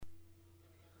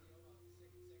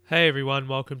Hey everyone,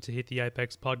 welcome to Hit the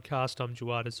Apex podcast. I'm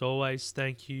Jawad as always.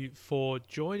 Thank you for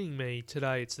joining me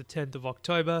today. It's the 10th of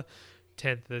October,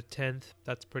 10th of the 10th.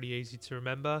 That's pretty easy to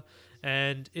remember.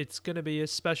 And it's going to be a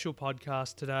special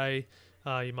podcast today.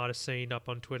 You might have seen up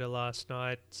on Twitter last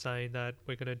night saying that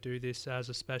we're going to do this as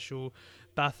a special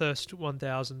Bathurst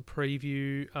 1000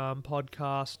 preview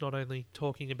podcast, not only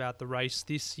talking about the race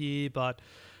this year, but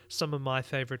some of my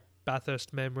favourite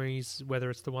Bathurst memories,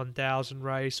 whether it's the 1000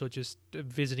 race or just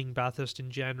visiting Bathurst in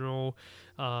general.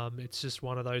 It's just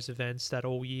one of those events that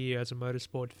all year as a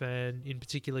motorsport fan, in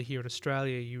particular here in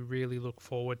Australia, you really look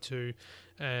forward to.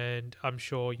 And I'm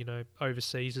sure,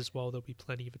 overseas as well, there'll be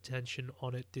plenty of attention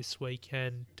on it this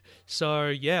weekend. So,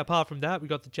 yeah, apart from that, we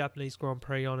got the Japanese Grand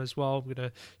Prix on as well. We're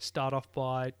going to start off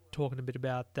by talking a bit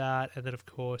about that and then, of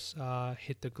course,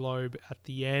 hit the globe at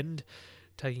the end,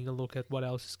 taking a look at what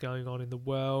else is going on in the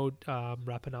world,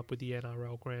 wrapping up with the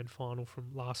NRL Grand Final from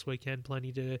last weekend.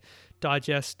 Plenty to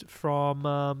digest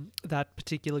from that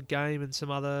particular game and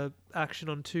some other action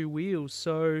on two wheels.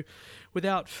 So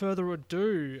without further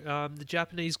ado, the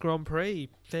Japanese Grand Prix,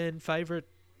 fan favourite,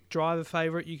 driver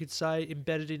favourite, you could say,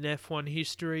 embedded in F1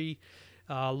 history.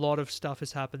 A lot of stuff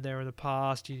has happened there in the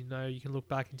past. You can look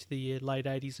back into the late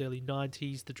 80s, early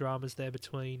 90s, the dramas there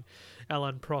between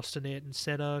Alain Prost and Ayrton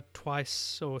Senna,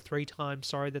 three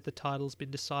times, that the title's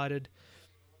been decided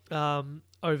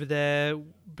over there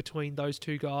between those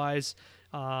two guys.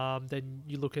 Then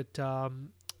you look at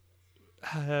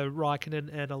Raikkonen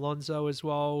and Alonso as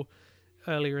well,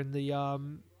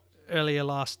 earlier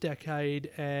last decade,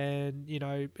 and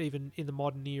even in the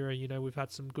modern era, we've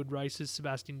had some good races.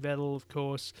 Sebastian Vettel, of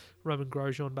course, Roman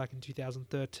Grosjean back in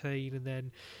 2013, and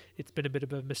then it's been a bit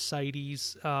of a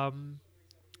Mercedes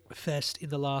fest in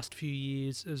the last few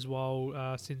years as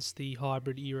well, since the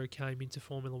hybrid era came into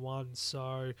Formula One.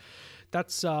 So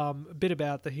that's a bit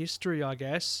about the history, I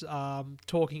guess.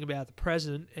 Talking about the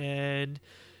present and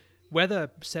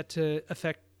weather set to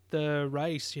affect the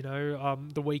race,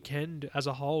 the weekend as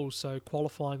a whole. So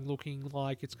qualifying looking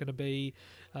like it's going to be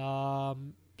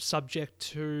subject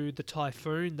to the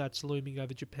typhoon that's looming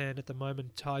over Japan at the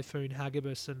moment, Typhoon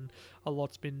Hagibis, and a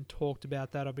lot's been talked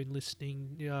about that. I've been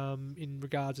listening in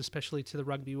regards especially to the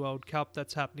Rugby World Cup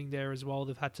that's happening there as well.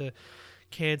 They've had to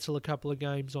cancel a couple of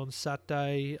games on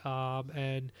Saturday,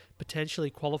 and potentially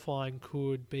qualifying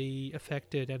could be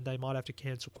affected, and they might have to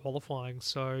cancel qualifying.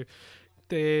 So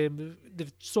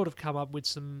they've sort of come up with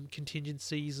some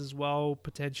contingencies as well,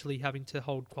 potentially having to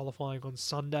hold qualifying on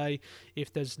Sunday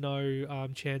if there's no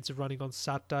chance of running on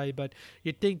Saturday. But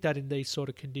you'd think that in these sort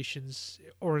of conditions,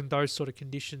 or in those sort of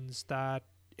conditions, that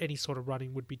any sort of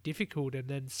running would be difficult. And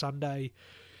then Sunday,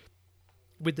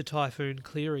 with the typhoon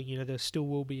clearing, there still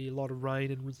will be a lot of rain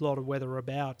and a lot of weather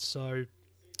about. So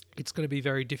it's going to be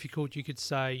very difficult, you could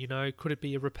say. Could it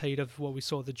be a repeat of what we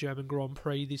saw at the German Grand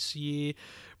Prix this year?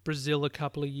 Brazil a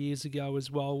couple of years ago as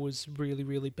well was really,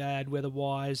 really bad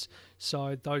weather-wise.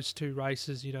 So those two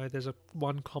races, there's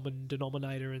one common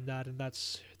denominator in that, and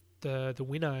that's the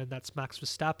winner, and that's Max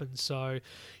Verstappen. So,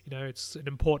 it's an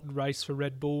important race for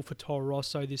Red Bull, for Toro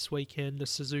Rosso this weekend. The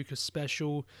Suzuka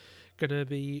Special going to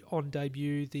be on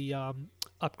debut, the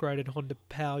upgraded Honda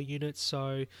power unit.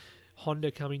 So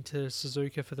Honda coming to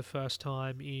Suzuka for the first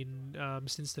time in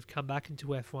since they've come back into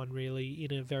F1, really,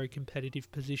 in a very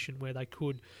competitive position where they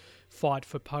could fight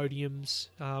for podiums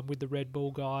with the Red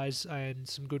Bull guys and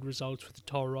some good results for the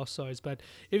Toro Rossos. But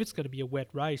if it's going to be a wet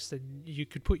race, then you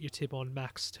could put your tip on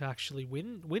Max to actually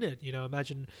win it.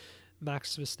 Imagine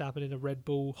Max Verstappen in a Red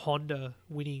Bull Honda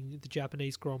winning the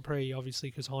Japanese Grand Prix, obviously,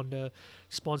 because Honda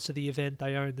sponsor the event,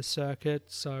 they own the circuit,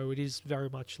 so it is very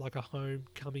much like a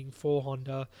homecoming for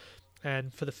Honda.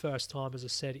 And for the first time, as I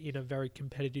said, in a very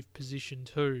competitive position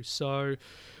too. So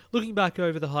looking back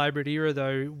over the hybrid era,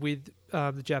 though, with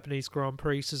the Japanese Grand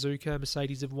Prix, Suzuka,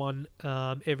 Mercedes have won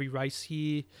every race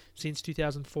here since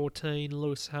 2014.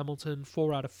 Lewis Hamilton,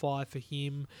 4 out of 5 for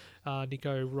him.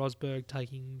 Nico Rosberg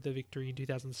taking the victory in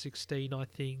 2016, I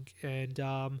think. And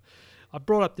I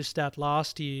brought up this stat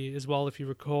last year as well, if you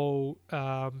recall,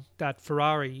 that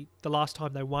Ferrari, the last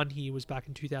time they won here was back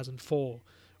in 2004.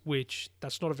 Which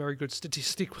that's not a very good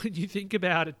statistic when you think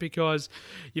about it, because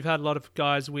you've had a lot of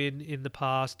guys win in the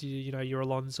past. Your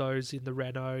Alonso's in the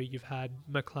Renault. You've had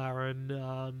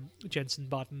McLaren, Jenson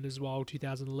Button as well,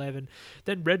 2011.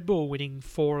 Then Red Bull winning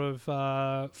 4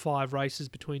 of 5 races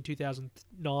between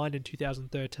 2009 and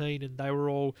 2013, and they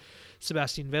were all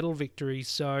Sebastian Vettel victories.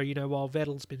 So, while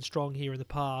Vettel's been strong here in the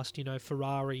past,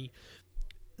 Ferrari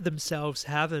themselves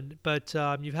haven't, but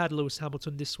you've had Lewis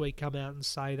Hamilton this week come out and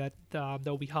say that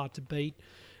they'll be hard to beat.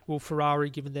 Will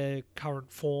Ferrari, given their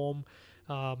current form,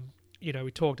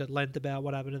 we talked at length about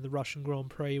what happened in the Russian Grand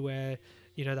Prix where,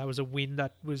 that was a win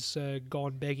that was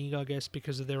gone begging, I guess,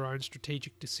 because of their own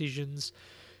strategic decisions.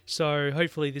 So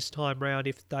hopefully this time round,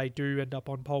 if they do end up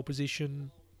on pole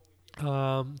position,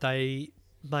 they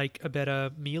make a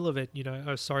better meal of it,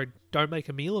 don't make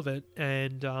a meal of it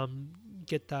and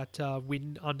get that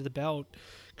win under the belt,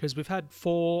 because we've had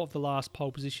 4 of the last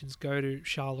pole positions go to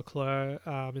Charles Leclerc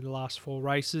in the last 4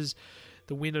 races.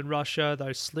 The win in Russia,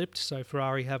 those slipped, so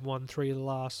Ferrari have won 3 of the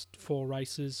last 4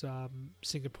 races.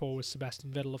 Singapore was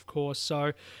Sebastian Vettel, of course,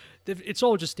 so it's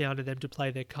all just down to them to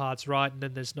play their cards right, and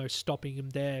then there's no stopping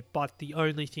them there. But the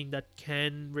only thing that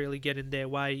can really get in their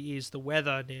way is the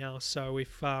weather now. So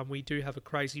if we do have a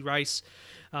crazy race,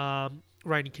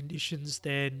 rainy conditions,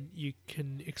 then you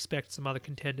can expect some other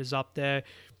contenders up there.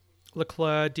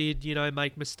 Leclerc did,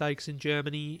 make mistakes in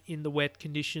Germany in the wet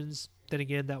conditions. Then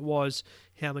again, that was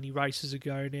how many races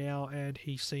ago now, and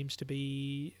he seems to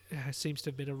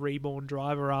have been a reborn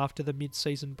driver after the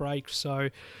mid-season break. So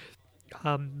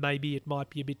maybe it might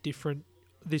be a bit different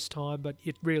this time, but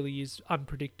it really is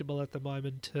unpredictable at the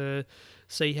moment to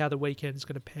see how the weekend's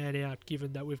going to pan out,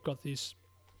 given that we've got this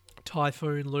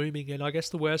typhoon looming. And I guess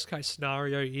the worst case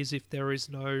scenario is if there is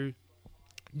no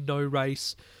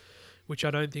race, which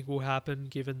I don't think will happen,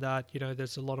 given that,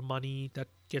 there's a lot of money that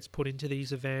gets put into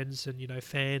these events, and,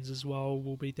 fans as well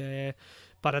will be there.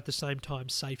 But at the same time,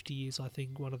 safety is, I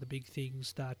think, one of the big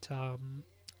things that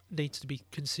needs to be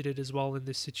considered as well in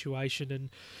this situation.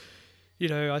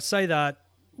 And, I say that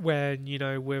when,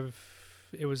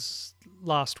 it was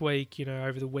last week,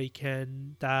 over the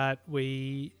weekend, that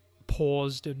we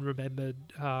paused and remembered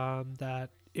that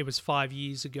it was 5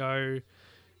 years ago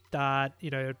that,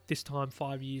 this time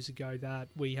 5 years ago, that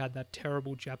we had that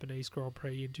terrible Japanese Grand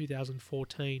Prix in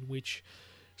 2014, which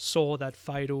saw that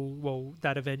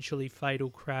eventually fatal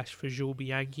crash for Jules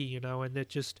Bianchi, and that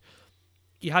just,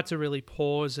 you had to really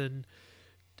pause and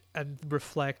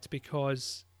reflect,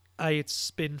 because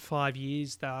it's been 5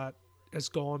 years that has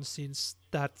gone since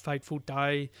that fateful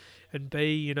day, and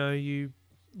B,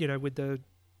 with the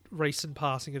recent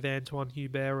passing of Antoine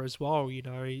Hubert as well,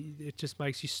 it just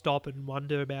makes you stop and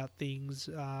wonder about things.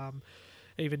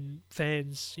 Even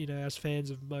fans, as fans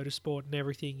of motorsport and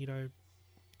everything,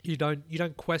 you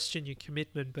don't question your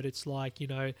commitment, but it's like,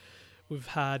 we've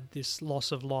had this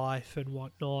loss of life and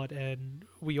whatnot, and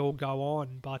we all go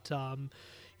on, but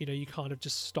you kind of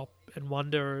just stop and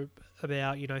wonder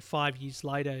about, 5 years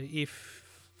later,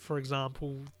 if, for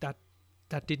example, that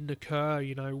didn't occur,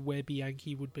 where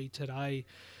Bianchi would be today.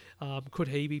 Could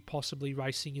he be possibly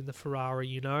racing in the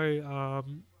Ferrari,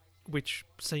 which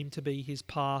seemed to be his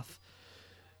path?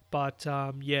 But,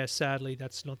 sadly,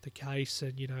 that's not the case.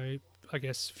 And, I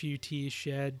guess few tears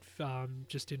shed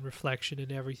just in reflection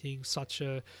and everything. Such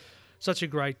a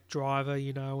great driver,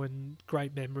 and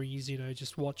great memories,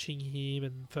 just watching him.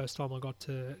 And first time I got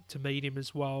to meet him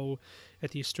as well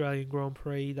at the Australian Grand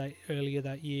Prix earlier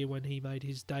that year when he made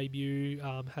his debut.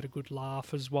 Had a good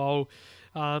laugh as well,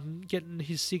 getting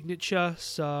his signature.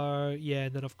 So, yeah,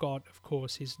 and then I've got, of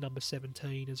course, his number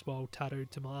 17 as well tattooed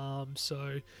to my arm.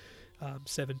 So,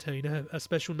 17, a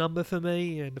special number for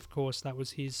me. And, of course, that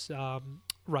was his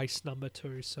race number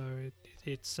too. So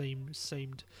it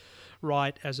seemed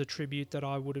right as a tribute that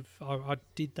I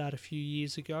did that a few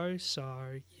years ago.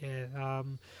 So yeah,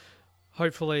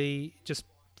 hopefully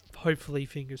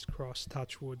fingers crossed,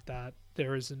 touch wood, that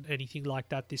there isn't anything like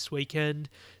that this weekend,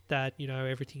 that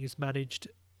everything is managed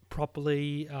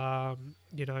properly.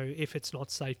 If it's not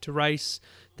safe to race,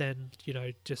 then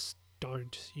just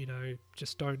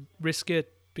don't risk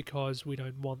it, because we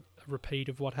don't want a repeat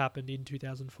of what happened in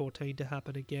 2014 to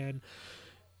happen again.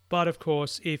 But of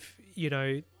course, if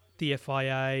the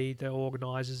FIA, the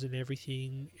organisers and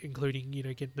everything, including,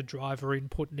 getting the driver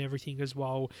input and everything as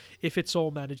well, if it's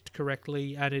all managed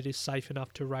correctly and it is safe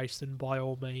enough to race, then by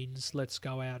all means, let's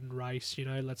go out and race,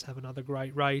 let's have another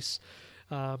great race.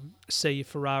 See if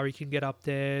Ferrari can get up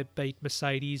there, beat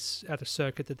Mercedes at a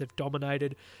circuit that they've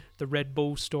dominated. The Red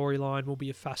Bull storyline will be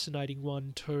a fascinating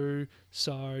one too.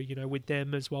 So, with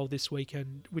them as well this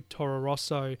weekend, with Toro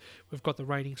Rosso, we've got the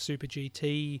reigning Super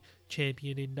GT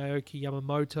champion in Naoki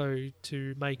Yamamoto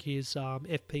to make his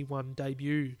FP1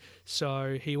 debut.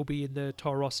 So he'll be in the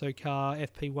Toro Rosso car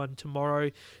FP1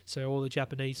 tomorrow. So all the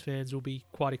Japanese fans will be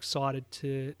quite excited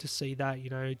to see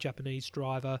that, Japanese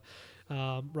driver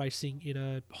racing in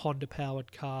a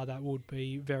Honda-powered car. That would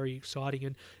be very exciting.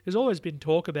 And there's always been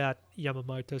talk about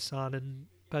Yamamoto-san and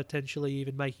potentially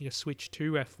even making a switch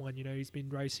to F1. He's been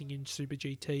racing in Super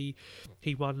GT.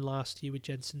 He won last year with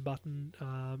Jenson Button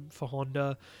for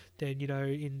Honda. Then,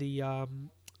 in the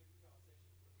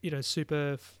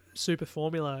Super super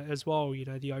formula as well,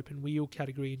 the open wheel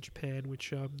category in Japan,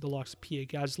 which the likes of Pierre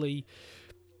Gasly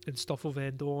and Stoffel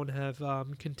Van Dorn have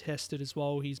contested as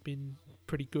well. He's been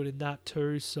pretty good in that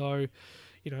too. So,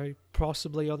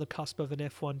 possibly on the cusp of an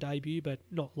F1 debut, but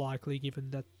not likely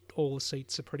given that all the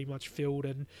seats are pretty much filled.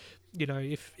 And,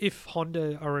 if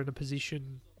Honda are in a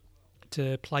position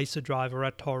to place a driver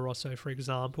at Toro Rosso, for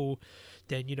example,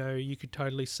 then, you could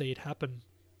totally see it happen.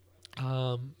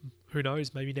 Who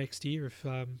knows, maybe next year if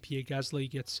Pierre Gasly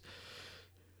gets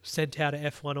sent out of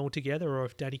F1 altogether, or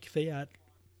if Danny Kvyat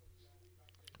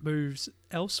moves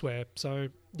elsewhere. So,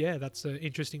 yeah, that's an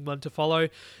interesting one to follow.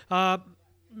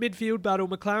 Midfield battle,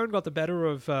 McLaren got the better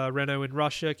of Renault in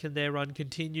Russia. Can their run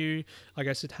continue? I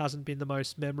guess it hasn't been the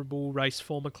most memorable race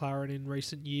for McLaren in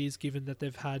recent years, given that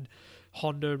they've had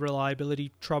Honda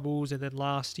reliability troubles, and then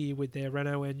last year with their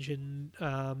Renault engine,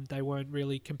 they weren't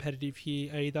really competitive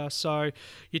here either. So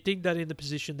you'd think that in the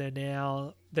position they're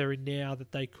in now,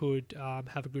 that they could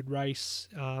have a good race,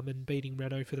 and beating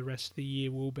Renault for the rest of the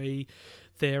year will be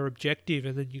their objective.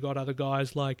 And then you got other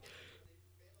guys like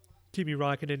Kimi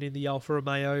Raikkonen in the Alfa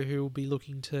Romeo, who will be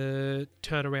looking to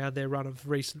turn around their run of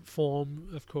recent form.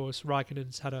 Of course,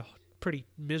 Raikkonen's had a pretty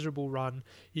miserable run,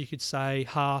 you could say.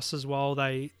 Haas as well,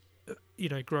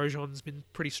 Grosjean's been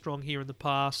pretty strong here in the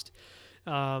past.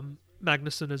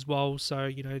 Magnussen as well,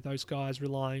 so, those guys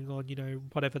relying on,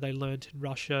 whatever they learnt in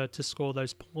Russia to score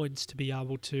those points to be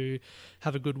able to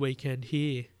have a good weekend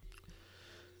here.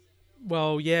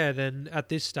 Well, yeah, then at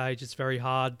this stage it's very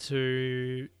hard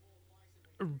to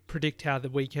predict how the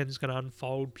weekend's going to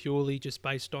unfold purely just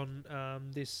based on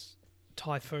this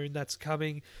typhoon that's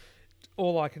coming.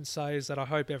 All I can say is that I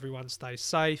hope everyone stays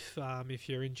safe. If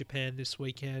you're in Japan this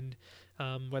weekend,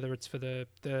 whether it's for the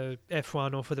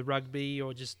F1 or for the rugby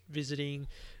or just visiting,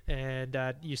 and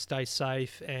you stay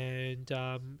safe, and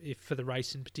if for the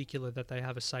race in particular, that they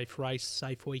have a safe race,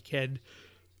 safe weekend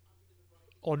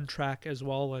on track as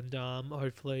well, and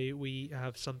hopefully we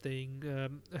have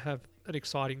have an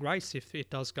exciting race if it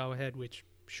does go ahead, which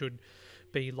should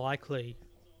be likely.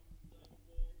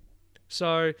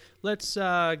 So let's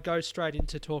go straight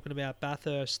into talking about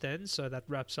Bathurst then. So that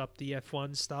wraps up the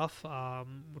F1 stuff.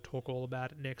 We'll talk all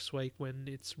about it next week when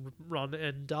it's run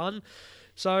and done.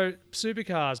 So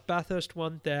Supercars, Bathurst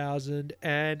 1000,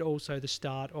 and also the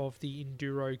start of the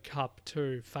Enduro Cup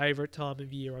 2. Favourite time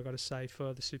of year, I got to say,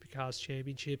 for the Supercars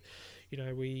Championship.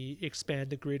 We expand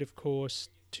the grid, of course,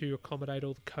 to accommodate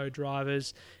all the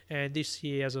co-drivers. And this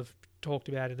year, as I've talked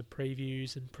about in the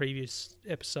previews and previous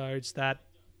episodes, that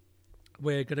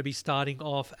we're going to be starting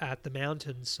off at the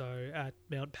mountains, so at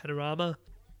Mount Panorama,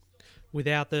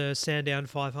 without the Sandown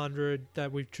 500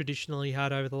 that we've traditionally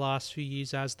had over the last few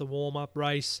years as the warm-up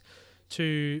race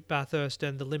to Bathurst,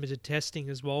 and the limited testing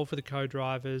as well for the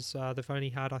co-drivers. They've only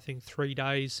had, I think, 3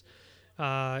 days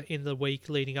in the week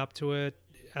leading up to it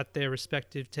at their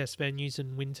respective test venues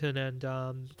in Winton and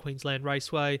Queensland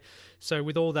Raceway. So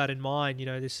with all that in mind,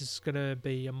 this is going to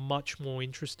be a much more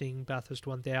interesting Bathurst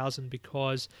 1000,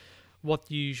 because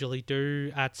what you usually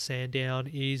do at Sandown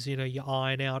is, you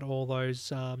iron out all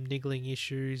those niggling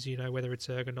issues, whether it's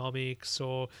ergonomics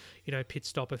or, pit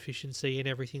stop efficiency and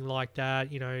everything like that.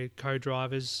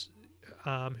 Co-drivers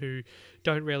who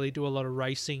don't really do a lot of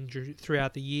racing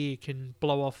throughout the year can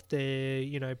blow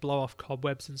off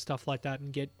cobwebs and stuff like that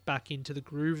and get back into the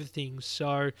groove of things.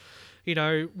 So,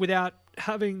 without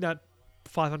having that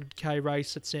 500k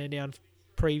race at Sandown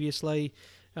previously,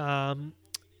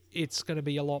 it's going to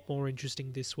be a lot more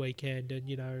interesting this weekend.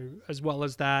 And, as well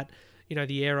as that,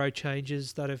 the aero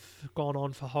changes that have gone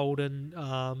on for Holden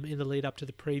in the lead up to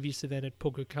the previous event at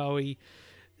Pukekohe,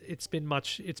 it's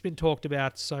been talked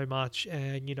about so much.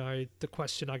 And, the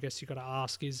question I guess you've got to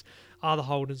ask is, are the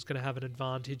Holdens going to have an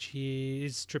advantage here?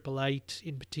 Is Triple Eight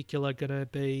in particular going to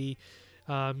be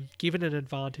given an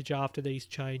advantage after these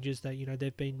changes that,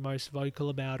 they've been most vocal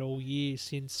about all year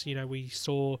since, we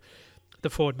saw the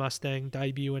Ford Mustang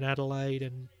debut in Adelaide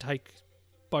and take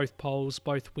both poles,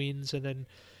 both wins, and then,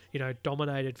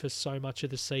 dominated for so much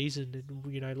of the season.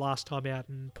 And, last time out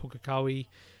in Pukekohe,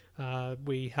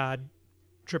 we had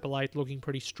Triple Eight looking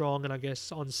pretty strong, and I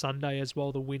guess on Sunday as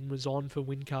well, the win was on for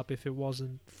WinCup if it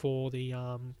wasn't for the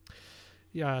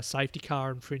safety car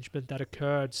infringement that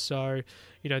occurred. So,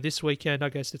 this weekend, I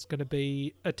guess it's going to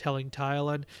be a telling tale.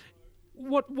 And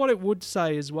what it would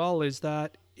say as well is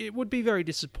that it would be very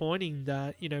disappointing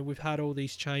that, we've had all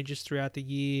these changes throughout the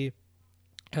year,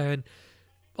 and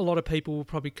a lot of people will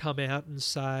probably come out and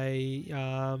say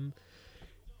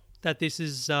that this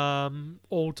is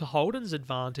all to Holden's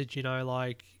advantage.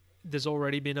 There's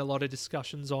already been a lot of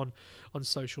discussions on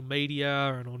social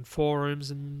media and on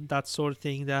forums and that sort of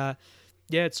thing that,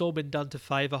 yeah, it's all been done to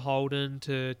favour Holden,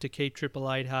 to keep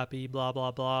Triple Eight happy, blah,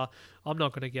 blah, blah. I'm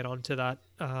not going to get onto that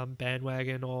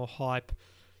bandwagon or hype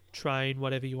train,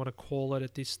 whatever you want to call it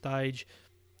at this stage.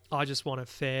 I just want a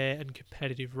fair and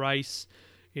competitive race.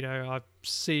 You know, I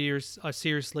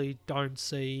seriously don't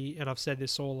see, and I've said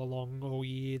this all along all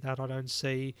year, that I don't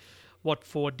see what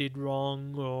Ford did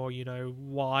wrong, or, you know,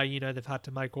 why, you know, they've had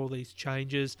to make all these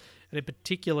changes. And in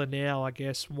particular now, I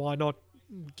guess, why not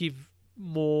give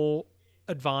more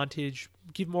advantage,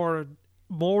 give more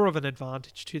of an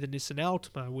advantage to the Nissan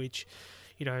Altima, which,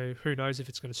 you know, who knows if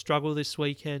it's going to struggle this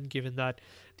weekend, given that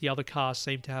the other cars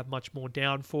seem to have much more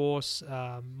downforce,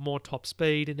 more top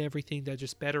speed and everything. They're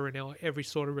just better in every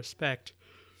sort of respect.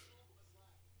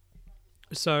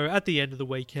 So at the end of the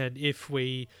weekend, if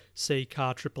we see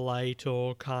car 888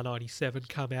 or car 97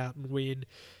 come out and win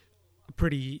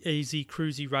pretty easy,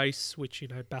 cruisy race, which, you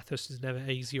know, Bathurst is never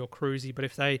easy or cruisy, but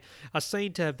if they are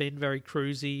seen to have been very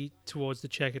cruisy towards the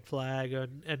checkered flag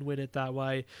and win it that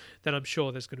way, then I'm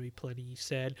sure there's going to be plenty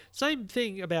said. Same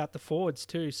thing about the Fords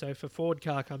too. So if a Ford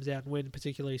car comes out and win,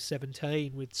 particularly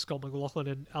 17 with Scott McLaughlin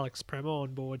and Alex Prema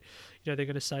on board, you know, they're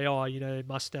going to say, oh, you know,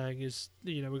 Mustang is,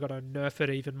 you know, we've got to nerf it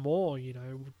even more, you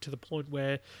know, to the point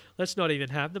where let's not even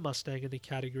have the Mustang in the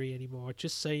category anymore. It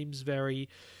just seems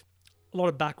a lot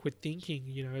of backward thinking,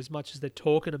 you know, as much as they're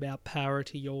talking about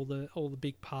parity, all the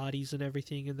big parties and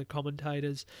everything, and the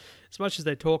commentators, as much as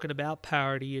they're talking about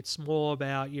parity, it's more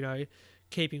about, you know,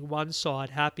 keeping one side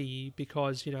happy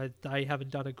because, you know, they haven't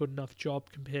done a good enough job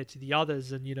compared to the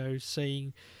others, and, you know,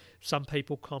 seeing some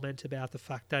people comment about the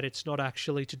fact that it's not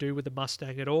actually to do with the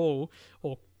Mustang at all,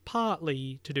 or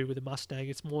partly to do with the Mustang.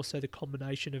 It's more so the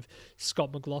combination of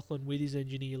Scott McLaughlin with his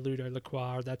engineer Ludo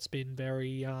Lacroix that's been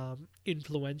very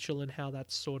influential in how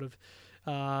that's sort of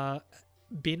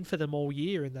been for them all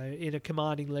year, and they're in a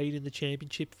commanding lead in the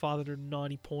championship,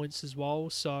 590 points as well.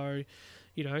 So,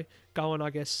 you know, going, I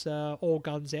guess, all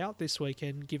guns out this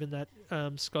weekend, given that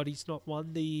Scotty's not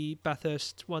won the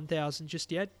Bathurst 1000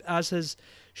 just yet, as has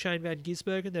Shane Van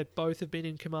Gisbergen. They both have been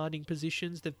in commanding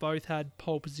positions. They've both had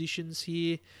pole positions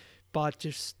here, but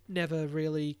just never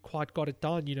really quite got it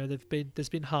done. You know, there's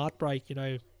been heartbreak, you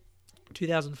know.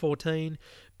 2014,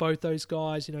 both those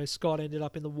guys, you know, Scott ended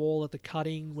up in the wall at the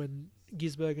cutting when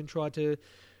Gisbergen tried to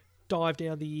dive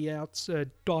down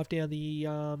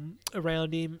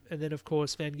around him, and then of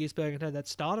course Van Gisbergen had that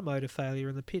starter motor failure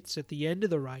in the pits at the end of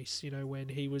the race, you know, when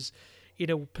he was in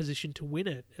a position to win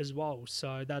it as well.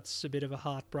 So that's a bit of a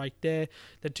heartbreak there.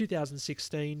 Then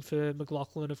 2016 for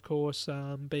McLaughlin, of course,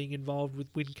 being involved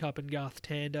with Whincup and Garth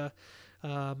Tander,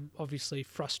 obviously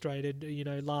frustrated, you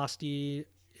know, last year.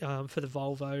 For the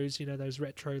Volvos, you know, those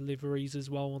retro liveries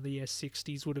as well on the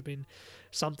S60s would have been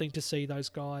something to see those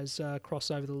guys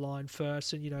cross over the line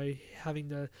first, and, you know, having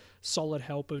the solid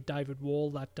help of David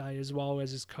Wall that day as well as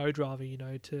his co-driver, you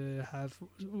know, to have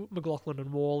McLaughlin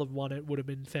and Wall have won it would have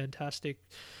been fantastic.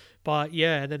 But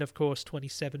yeah, and then of course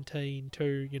 2017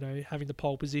 too, you know, having the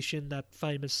pole position, that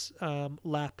famous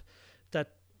lap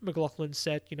that McLaughlin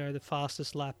set, you know, the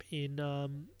fastest lap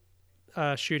in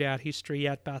shootout history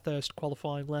at Bathurst,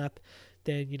 qualifying lap,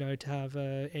 then, you know, to have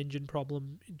an engine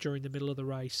problem during the middle of the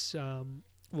race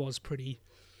was pretty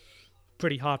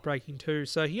heartbreaking too.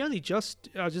 So he only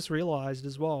I just realised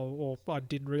as well, or I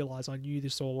didn't realise, I knew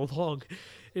this all along,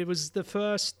 it was the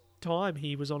first time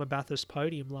he was on a Bathurst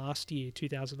podium last year,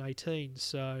 2018,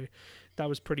 so that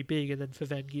was pretty big. And then for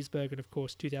Van Gisbergen, of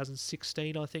course,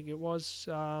 2016 I think it was,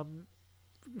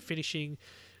 finishing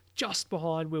just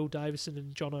behind Will Davison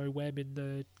and Jono Webb in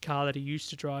the car that he used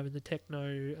to drive in the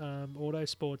Techno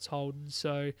Autosports Holden.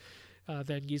 So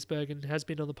Van Gisbergen has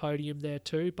been on the podium there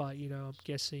too, but, you know, I'm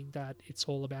guessing that it's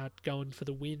all about going for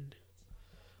the win.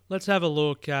 Let's have a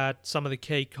look at some of the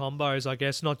key combos, I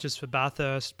guess, not just for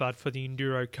Bathurst, but for the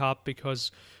Enduro Cup,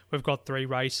 because we've got 3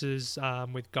 races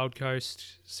with Gold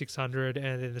Coast 600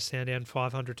 and then the Sandown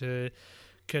 500 to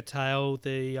curtail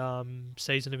the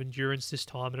season of endurance this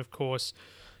time. And of course,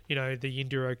 you know, the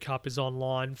Enduro Cup is on the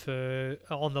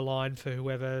line for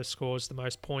whoever scores the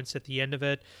most points at the end of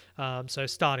it. So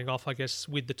starting off, I guess,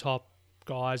 with the top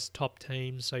guys, top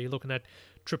teams. So you're looking at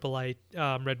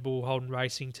 888 Red Bull Holden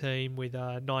Racing Team with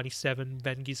 97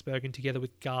 Van Gisbergen together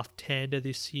with Garth Tander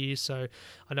this year. So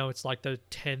I know it's like the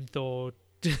 10th or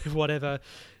whatever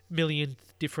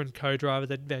millionth different co-driver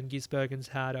that Van Gisbergen's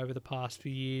had over the past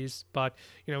few years. But,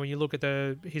 you know, when you look at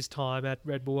his time at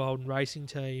Red Bull Holden Racing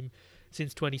Team,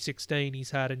 since 2016,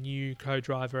 he's had a new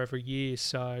co-driver every year.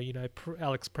 So, you know,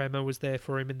 Alex Prema was there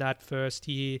for him in that first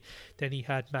year. Then he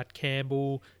had Matt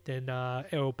Campbell. Then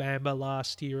Earl Bamber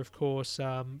last year, of course,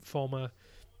 former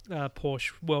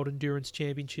Porsche World Endurance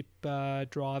Championship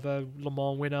driver, Le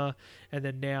Mans winner, and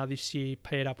then now this year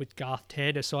paired up with Garth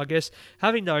Tander. So I guess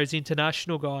having those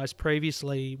international guys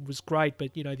previously was great,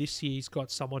 but this year he's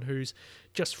got someone who's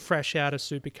just fresh out of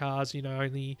supercars,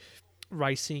 only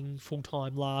racing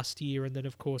full-time last year, and then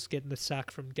of course getting the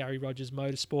sack from Gary Rogers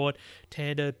Motorsport.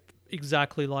 Tander,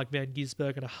 exactly like Van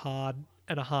Gisbergen,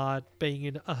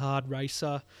 being a hard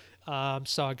racer.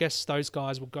 So I guess those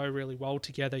guys will go really well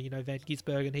together. Van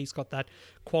Gisbergen, he's got that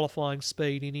qualifying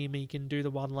speed in him. He can do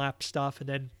the one-lap stuff, and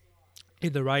then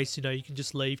in the race, you can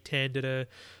just leave Tander to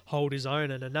hold his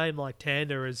own. And a name like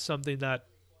Tander is something that,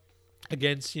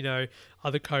 against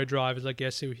other co-drivers, I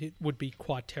guess it would be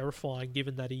quite terrifying,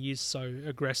 given that he is so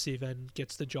aggressive and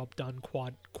gets the job done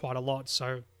quite a lot.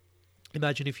 So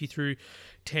imagine if you threw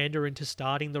Tander into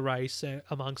starting the race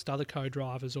amongst other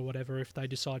co-drivers or whatever. If they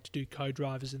decide to do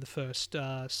co-drivers in the first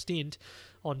stint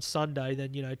on Sunday, then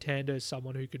Tander is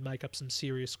someone who could make up some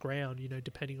serious ground,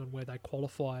 depending on where they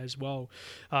qualify as well.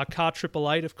 Car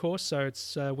 888, of course, so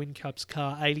it's WinCup's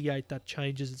car 88 that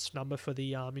changes its number for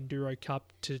the Enduro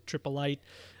Cup to 888.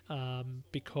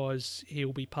 Because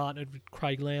he'll be partnered with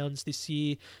Craig Lowndes this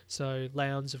year. So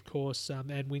Lowndes, of course, and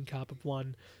WinCup have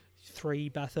won 3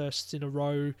 Bathursts in a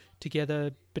row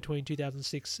together between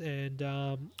 2006 and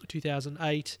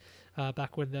 2008,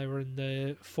 back when they were in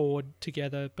the Ford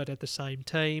together but at the same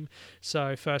team.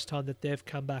 So first time that they've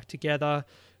come back together.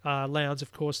 Lowndes,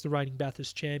 of course, the reigning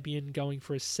Bathurst champion, going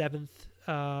for his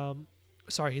 8th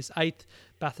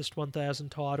Bathurst 1000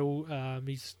 title.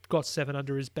 He's got 7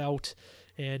 under his belt.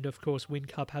 And, of course,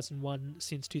 WinCup hasn't won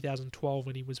since 2012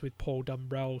 when he was with Paul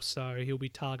Dumbrell, so he'll be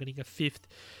targeting a 5th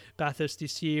Bathurst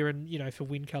this year. And, for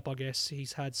WinCup, I guess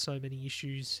he's had so many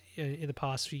issues in the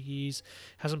past few years.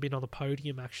 Hasn't been on the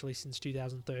podium, actually, since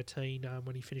 2013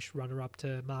 when he finished runner-up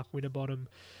to Mark Winterbottom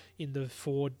in the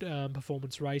Ford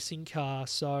performance racing car.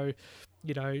 So,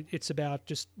 it's about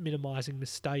just minimising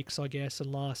mistakes, I guess.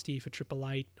 And last year for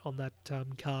 888 on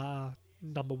that car,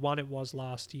 number 1 it was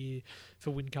last year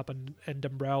for WinCup and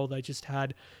Dumbrell, they just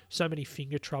had so many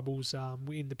finger troubles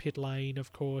in the pit lane.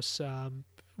 Of course,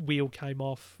 wheel came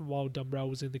off while Dumbrell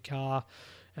was in the car,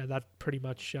 and that pretty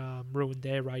much ruined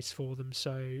their race for them.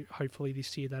 So hopefully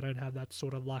this year they don't have that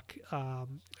sort of luck,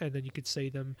 and then you could see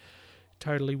them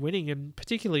totally winning. And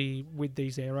particularly with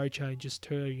these aero changes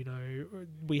too,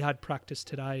 we had practice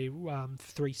today,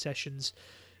 3 sessions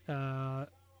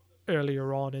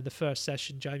earlier on. In the first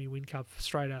session, Jamie WinCup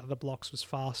straight out of the blocks was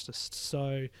fastest.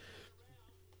 So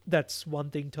that's one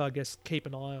thing to, I guess, keep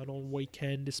an eye on all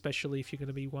weekend, especially if you're going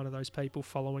to be one of those people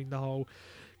following the whole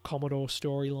Commodore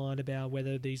storyline about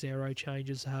whether these aero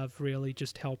changes have really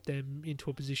just helped them into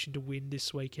a position to win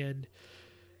this weekend.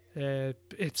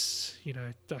 It's,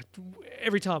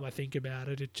 every time I think about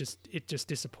it, it just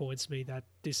disappoints me that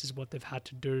this is what they've had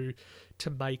to do to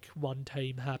make one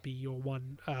team happy or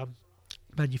one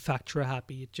manufacturer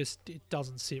happy. It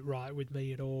doesn't sit right with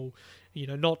me at all.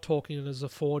 Not talking as a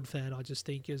Ford fan, I just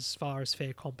think as far as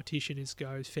fair competition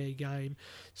goes, fair game,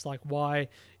 it's like, why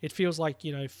it feels like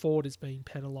Ford is being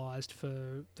penalised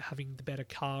for having the better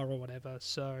car or whatever.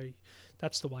 So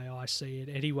that's the way I see it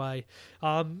anyway.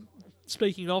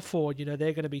 Speaking of Ford, they're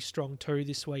going to be strong too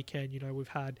this weekend. We've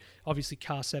had obviously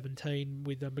car 17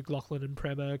 with McLaughlin and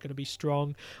Prema going to be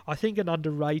strong. I think an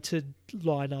underrated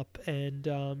lineup and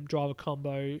driver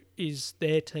combo is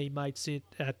their teammates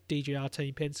at DJR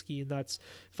Team Penske, and that's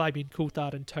Fabian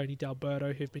Coulthard and Tony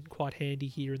D'Alberto, who've been quite handy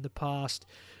here in the past.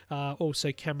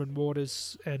 Also Cameron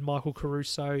Waters and Michael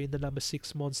Caruso in the number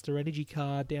 6 Monster Energy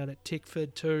car down at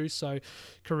Tickford too. So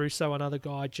Caruso, another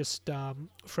guy just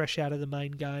fresh out of the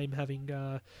main game, having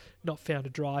not found a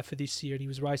drive for this year, and he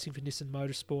was racing for Nissan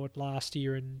Motorsport last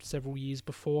year and several years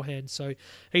beforehand. So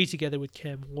he, together with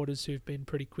Cam Waters, who has been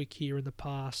pretty quick here in the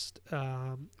past,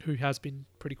 I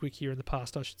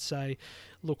should say,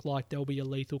 look like they'll be a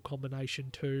lethal combination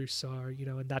too. So,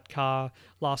 and that car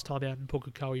last time out in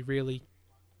Pukekohe really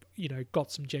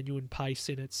got some genuine pace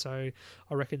in it, so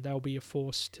I reckon they'll be a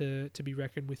force to be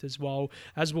reckoned with as well,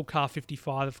 as will car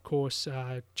 55, of course.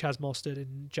 Chaz Mostert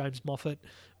and James Moffat.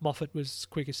 Moffat was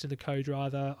quickest in the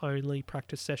co-driver only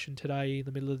practice session today in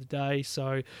the middle of the day,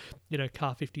 so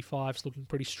car 55's looking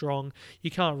pretty strong.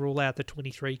 You can't rule out the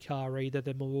 23 car either,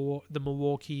 the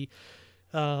Milwaukee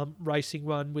racing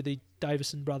one with the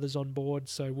Davison brothers on board.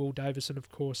 So Will Davison, of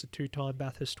course, a 2-time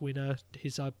Bathurst winner,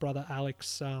 his brother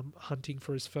Alex hunting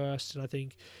for his first, and I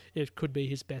think it could be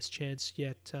his best chance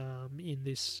yet in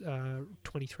this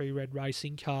 23 red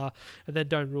racing car. And then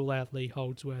don't rule out Lee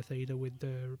Holdsworth either, with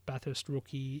the Bathurst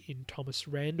rookie in Thomas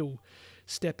Randall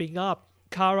stepping up.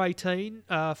 Car 18,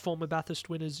 former Bathurst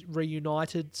winners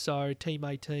reunited. So Team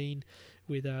 18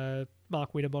 with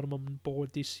Mark Winterbottom on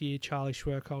board this year, Charlie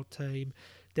Schwerkolt team.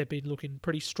 They've been looking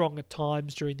pretty strong at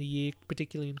times during the year,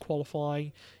 particularly in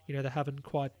qualifying. You know, they haven't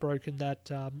quite broken that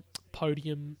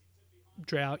podium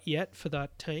drought yet for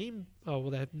that team. Oh,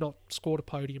 well, they have not scored a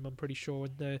podium, I'm pretty sure,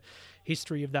 in the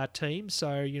history of that team.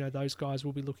 So, you know, those guys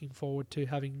will be looking forward to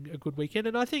having a good weekend.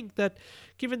 And I think that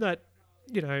given that,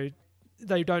 you know,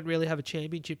 they don't really have a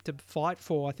championship to fight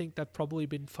for, I think they've probably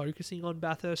been focusing on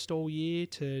Bathurst all year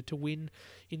to win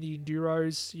in the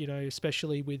Enduros, you know,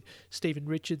 especially with Stephen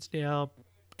Richards now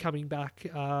coming back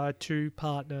to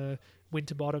partner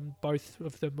Winterbottom. Both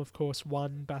of them, of course,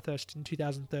 won Bathurst in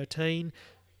 2013.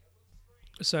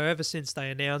 So ever since they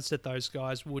announced that those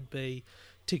guys would be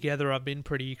together, I've been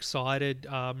pretty excited.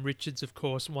 Richards, of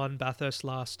course, won Bathurst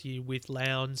last year with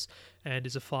Lowndes and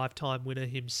is a 5-time winner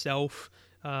himself.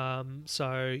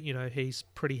 So, you know, he's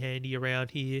pretty handy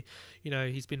around here. You know,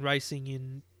 he's been racing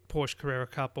in Porsche Carrera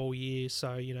Cup all year,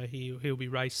 so, you know, he'll be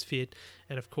race fit.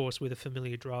 And, of course, with a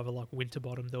familiar driver like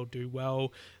Winterbottom, they'll do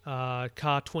well.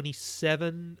 Car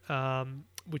 27,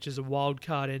 which is a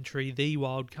wildcard entry, the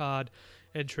wildcard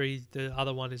entry. The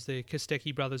other one is the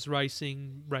Kostecki Brothers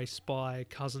Racing, raced by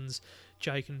cousins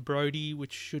Jake and Brody,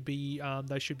 which should be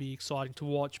they should be exciting to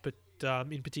watch. But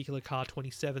in particular, Car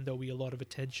 27, there'll be a lot of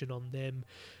attention on them,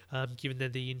 given they're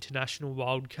the international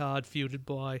wildcard fielded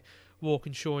by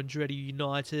Walkinshaw and Andretti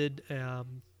United.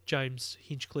 James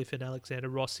Hinchcliffe and Alexander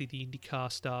Rossi, the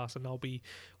IndyCar stars, and I'll be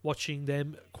watching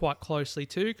them quite closely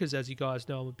too, because as you guys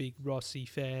know, I'm a big Rossi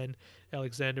fan,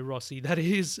 Alexander Rossi, that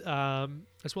is,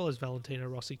 as well as Valentino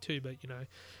Rossi too, but, you know,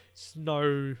 it's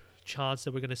no chance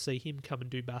that we're going to see him come and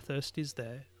do Bathurst, is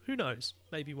there? Who knows?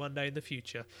 Maybe one day in the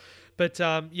future. But,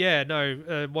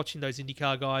 watching those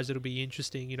IndyCar guys, it'll be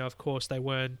interesting. You know, of course, they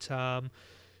weren't, they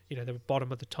were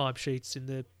bottom of the timesheets in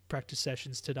the practice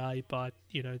sessions today, but,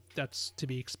 you know, that's to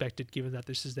be expected given that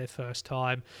this is their first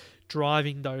time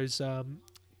driving those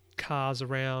cars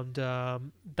around,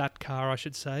 driving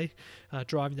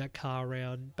that car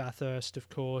around Bathurst. Of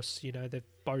course, you know, they've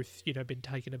both, you know, been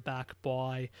taken aback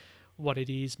by what it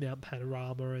is, Mount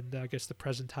Panorama, and I guess the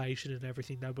presentation and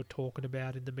everything they were talking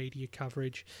about in the media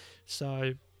coverage.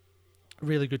 So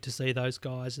really good to see those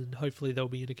guys, and hopefully they'll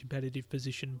be in a competitive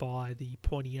position by the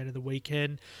pointy end of the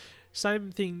weekend.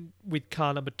 Same thing with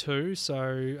car number 2,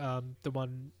 so the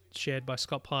one shared by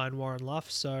Scott Pye and Warren Luff.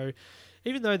 So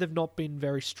even though they've not been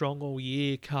very strong all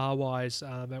year car-wise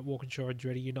at Walkinshaw and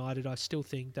Andretti United, I still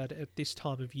think that at this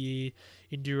time of year,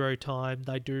 Enduro time,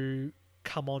 they do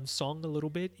come on song a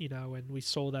little bit, you know, and we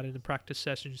saw that in the practice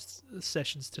sessions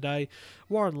today.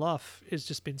 Warren Luff has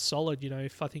just been solid, you know.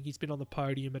 I think he's been on the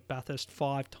podium at Bathurst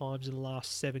 5 times in the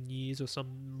last 7 years or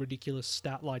some ridiculous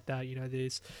stat like that. You know,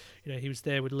 he was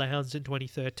there with Lowndes in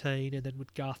 2013 and then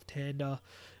with Garth Tander.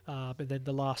 And then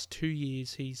the last 2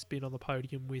 years he's been on the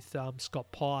podium with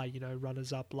Scott Pye, you know,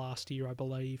 runners-up last year, I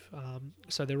believe.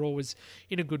 So they're always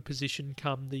in a good position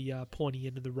come the pointy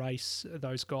end of the race,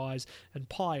 those guys. And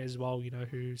Pye as well, you know,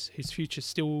 whose his future's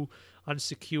still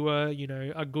unsecure. You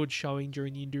know, a good showing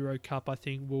during the Enduro Cup, I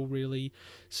think, will really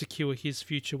secure his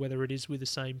future, whether it is with the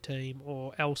same team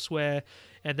or elsewhere.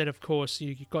 And then, of course,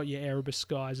 you've got your Erebus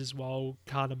guys as well,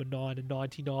 car number 9 and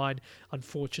 99.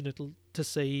 Unfortunate to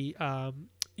see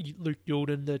Luke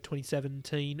Youlden, the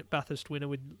 2017 Bathurst winner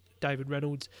with David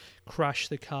Reynolds, crash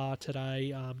the car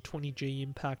today. 20G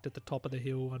impact at the top of the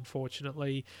hill,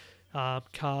 unfortunately.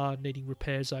 Car needing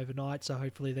repairs overnight, so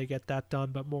hopefully they get that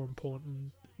done. But more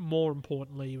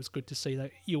importantly, it was good to see that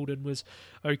Youlden was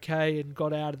okay and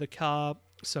got out of the car.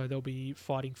 So they'll be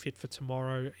fighting fit for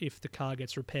tomorrow if the car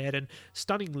gets repaired. And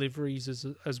stunning liveries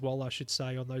as well, I should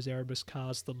say, on those Erebus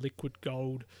cars, the liquid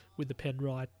gold with the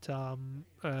Penrite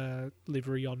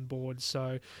livery on board.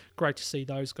 So great to see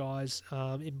those guys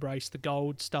embrace the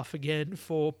gold stuff again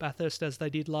for Bathurst as they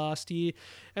did last year.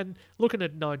 And looking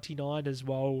at 99 as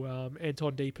well,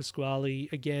 Anton De Pasquale,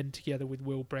 again, together with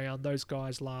Will Brown, those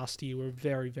guys last year were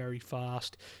very, very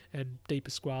fast. And De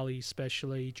Pasquale,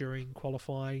 especially during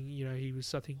qualifying, you know, he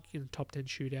was, I think, in the top 10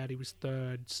 shootout, he was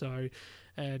 3rd. So,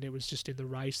 and it was just in the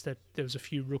race that there was a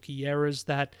few rookie errors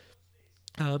that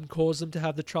caused them to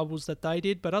have the troubles that they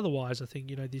did. But otherwise, I think,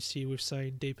 you know, this year we've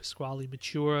seen De Pasquale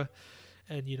mature,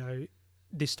 and, you know,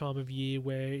 this time of year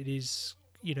where it is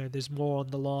there's more on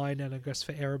the line, and I guess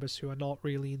for Erebus, who are not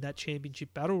really in that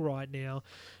championship battle right now,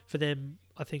 for them,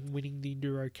 I think winning the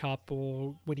Enduro Cup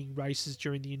or winning races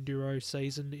during the Enduro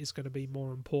season is going to be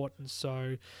more important.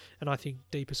 So, and I think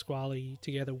De Pasquale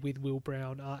together with Will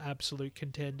Brown are absolute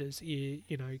contenders.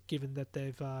 Given that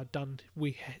they've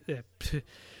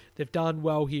they've done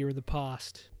well here in the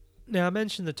past. Now, I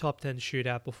mentioned the top 10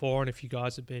 shootout before, and if you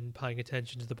guys have been paying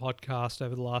attention to the podcast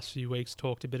over the last few weeks,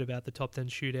 talked a bit about the top 10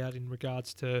 shootout in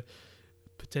regards to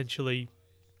potentially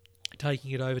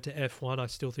taking it over to F1. I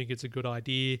still think it's a good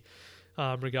idea,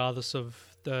 regardless of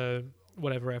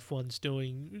whatever F1's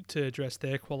doing to address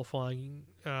their qualifying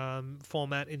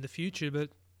format in the future. But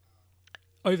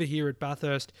over here at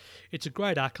Bathurst, it's a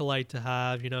great accolade to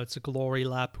have. It's a glory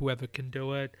lap, whoever can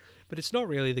do it. But it's not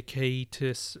really the key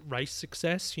to race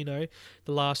success. The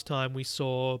last time we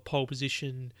saw pole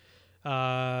position,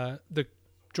 the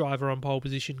driver on pole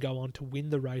position go on to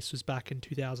win the race was back in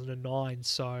 2009.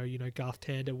 So, Garth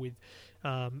Tander with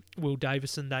Will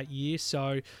Davison that year.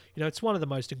 So, it's one of the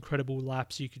most incredible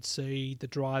laps you could see, the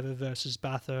driver versus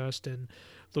Bathurst, and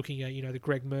looking at, the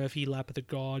Greg Murphy lap of the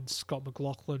gods, Scott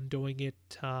McLaughlin doing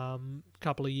it a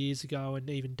couple of years ago, and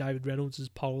even David Reynolds'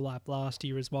 pole lap last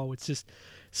year as well. It's just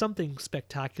something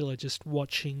spectacular just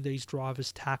watching these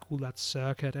drivers tackle that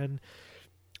circuit. And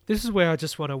this is where I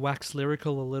just want to wax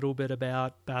lyrical a little bit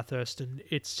about Bathurst, and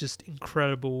it's just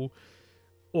incredible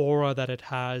aura that it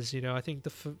has. I think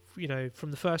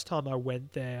from the first time I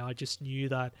went there, I just knew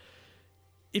that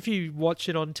if you watch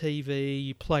it on TV,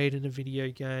 you play it in a video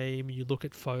game, you look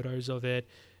at photos of it,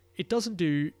 it doesn't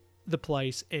do the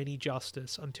place any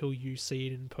justice until you see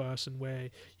it in person, where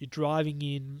you're driving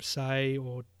in, say,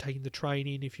 or taking the train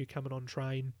in if you're coming on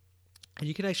train, and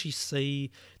you can actually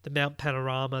see the Mount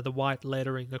Panorama, the white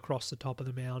lettering across the top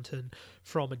of the mountain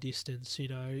from a distance,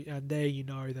 and there you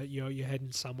know that you're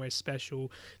heading somewhere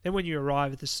special. Then when you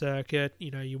arrive at the circuit,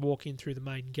 you walk in through the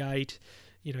main gate,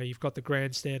 you've got the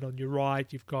grandstand on your right,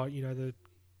 you've got, the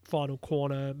final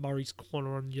corner, Murray's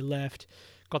Corner on your left,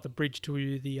 got the bridge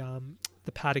to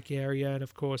the paddock area, and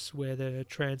of course where the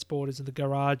transporters and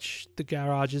the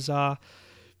garages are.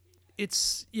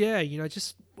 It's,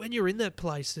 just when you're in that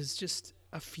place, there's just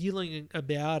a feeling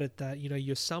about it that,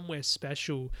 you're somewhere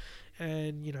special.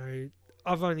 And,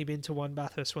 I've only been to one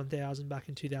Bathurst 1000 back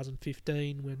in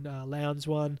 2015 when Lowndes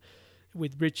won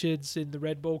with Richards in the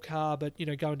Red Bull car, but,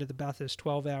 going to the Bathurst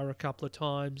 12-hour a couple of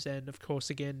times, and of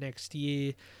course again next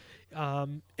year.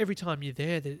 Every time you're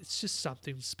there, it's just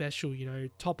something special.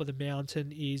 Top of the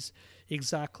mountain is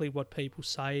exactly what people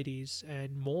say it is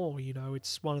and more.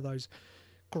 It's one of those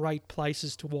great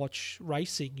places to watch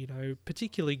racing,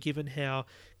 particularly given how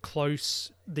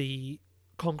close the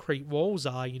concrete walls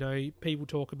are. People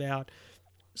talk about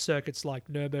circuits like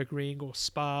Nürburgring or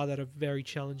Spa that are very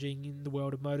challenging in the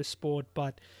world of motorsport,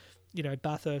 but,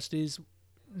 Bathurst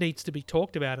needs to be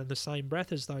talked about in the same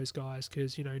breath as those guys,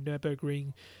 because,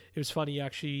 Nürburgring, it was funny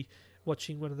actually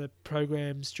watching one of the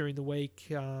programs during the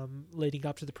week leading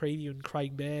up to the preview, and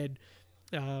Craig Baird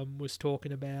was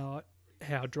talking about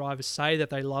how drivers say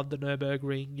that they love the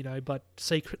Nürburgring, but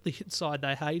secretly inside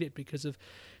they hate it because of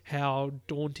how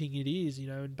daunting it is,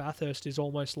 and Bathurst is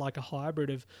almost like a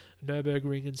hybrid of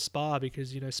Nürburgring and Spa,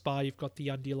 because, Spa, you've got the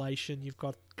undulation, you've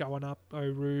got going up Eau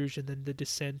Rouge, and then the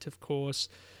descent, of course,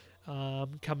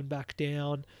 coming back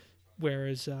down,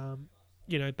 whereas,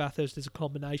 Bathurst is a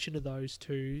combination of those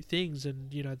two things,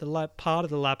 and, the part of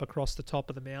the lap across the top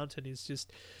of the mountain is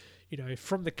just,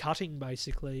 from the cutting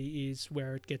basically is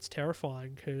where it gets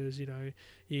terrifying, because,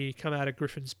 you come out of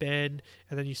Griffin's Bend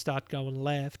and then you start going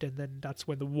left, and then that's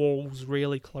when the walls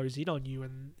really close in on you,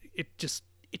 and it just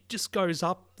goes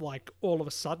up like all of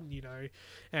a sudden,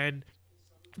 and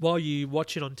while you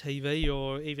watch it on TV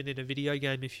or even in a video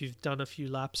game, if you've done a few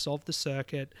laps of the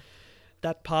circuit,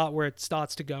 that part where it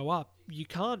starts to go up, you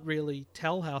can't really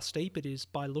tell how steep it is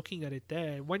by looking at it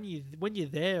there. When you're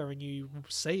there and you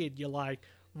see it, you're like,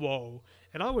 whoa.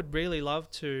 And I would really love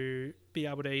to be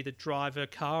able to either drive a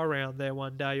car around there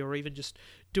one day or even just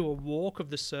do a walk of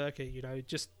the circuit,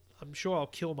 I'm sure I'll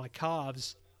kill my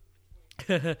calves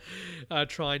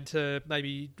trying to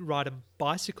maybe ride a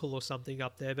bicycle or something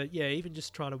up there. But yeah, even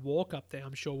just trying to walk up there,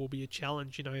 I'm sure will be a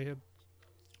challenge,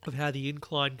 of how the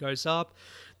incline goes up.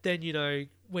 Then,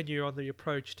 when you're on the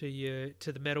approach to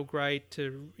the Metal Grade,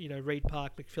 to, Reed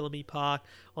Park, McPhillamy Park,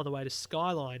 on the way to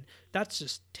Skyline, that's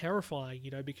just terrifying,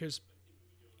 because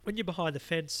when you're behind the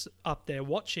fence up there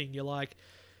watching, you're like,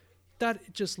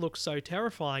 that just looks so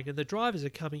terrifying, and the drivers are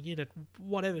coming in at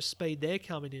whatever speed they're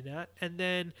coming in at, and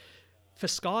then for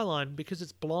Skyline, because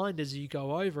it's blind as you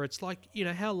go over, it's like,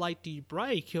 how late do you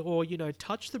brake or,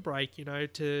 touch the brake,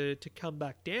 to come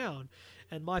back down.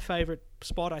 And my favourite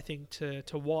spot, I think, to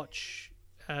watch,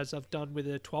 as I've done with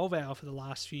a 12-hour for the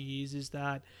last few years, is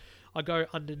that I go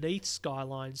underneath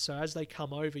Skyline. So as they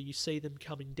come over, you see them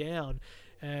coming down.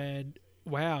 And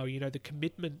wow, the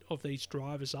commitment of these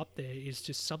drivers up there is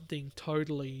just something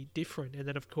totally different. And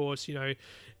then, of course,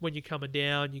 when you're coming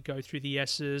down, you go through the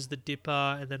S's, the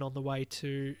Dipper, and then on the way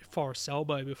to Forest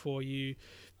Elbow before you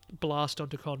blast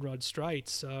onto Conrod Straight.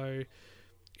 So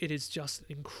it is just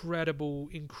an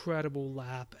incredible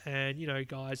lap. And,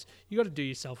 guys, you got to do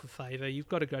yourself a favour. You've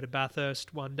got to go to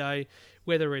Bathurst one day,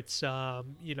 whether it's,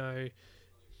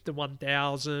 the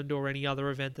 1000 or any other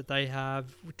event that they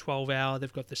have, 12-hour.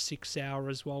 They've got the 6-hour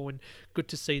as well, and good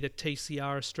to see that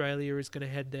TCR Australia is going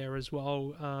to head there as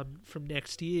well from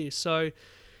next year. So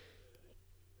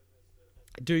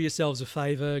do yourselves a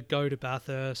favour, go to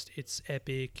Bathurst. It's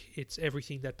epic. It's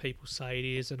everything that people say it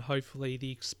is, and hopefully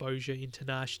the exposure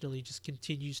internationally just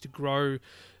continues to grow,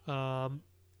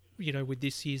 with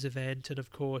this year's event, and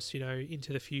of course,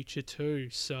 into the future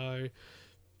too. So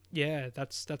yeah,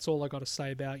 that's all I got to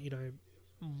say about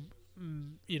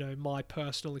my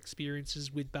personal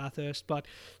experiences with Bathurst. But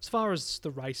as far as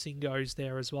the racing goes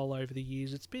there as well over the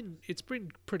years, it's been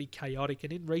pretty chaotic.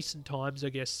 And in recent times, I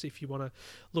guess, if you want to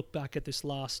look back at this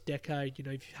last decade,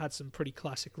 you've had some pretty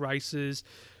classic races.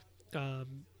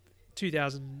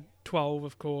 2012,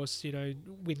 of course,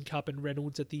 Whincup and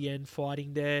Reynolds at the end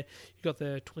fighting there. You got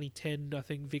the 2010, I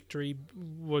think, victory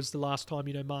was the last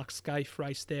time, Mark Scaife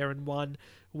raced there and won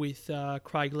with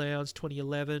Craig Lowndes.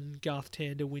 2011, Garth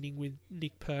Tander winning with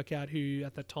Nick Percat, who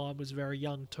at the time was very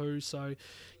young too. So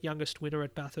youngest winner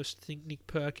at Bathurst, I think, Nick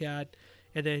Percat.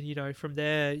 And then, from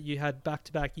there, you had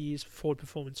back-to-back years for Ford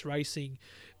Performance Racing.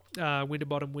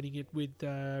 Winterbottom winning it with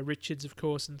Richards, of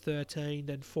course, in 13,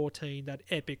 then 14, that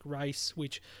epic race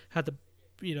which had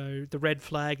the red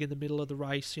flag in the middle of the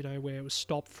race, where it was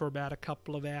stopped for about a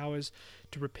couple of hours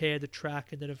to repair the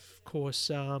track, and then of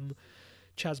course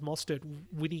Chaz Mostert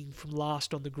winning from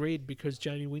last on the grid because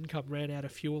Jamie Whincup ran out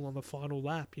of fuel on the final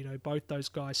lap. Both those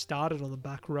guys started on the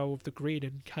back row of the grid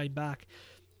and came back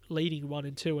leading 1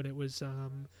 and 2, and it was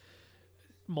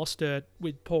Mostert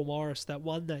with Paul Morris that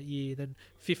won that year. Then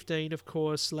 15, of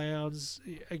course, Lowndes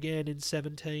again in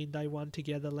 17, they won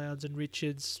together, Lowndes and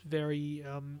Richards. Very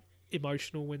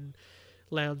emotional when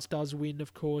Lowndes does win,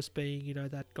 of course, being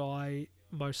that guy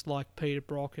most like Peter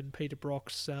Brock, and Peter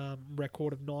Brock's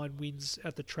record of 9 wins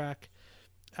at the track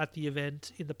at the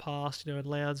event in the past, and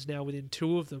Lowndes now within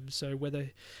 2 of them. So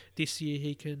whether this year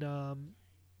he can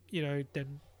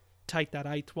then take that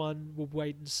 8th one, we'll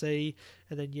wait and see.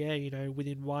 And then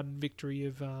within 1 victory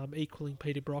of equaling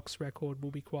Peter Brock's record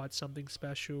will be quite something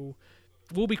special.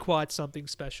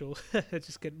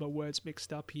 Just getting my words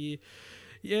mixed up here.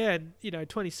 Yeah, and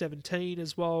 2017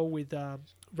 as well with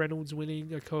Reynolds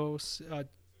winning, of course.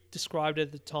 Described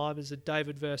at the time as a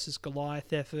David versus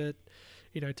Goliath effort,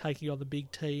 taking on the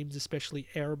big teams, especially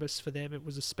Erebus. For them, it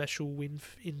was a special win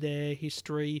in their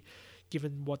history,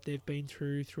 given what they've been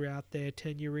throughout their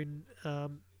tenure in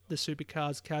the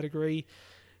supercars category.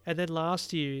 And then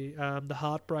last year, the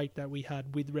heartbreak that we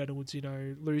had with Reynolds,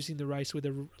 losing the race with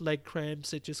the leg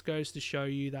cramps, it just goes to show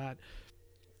you that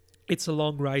it's a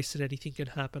long race and anything can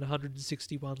happen.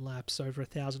 161 laps, over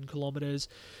 1,000 kilometres,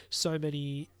 so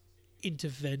many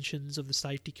interventions of the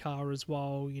safety car as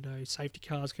well. Safety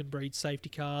cars can breed safety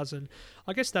cars, and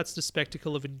I guess that's the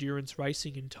spectacle of endurance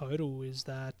racing in total, is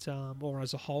that or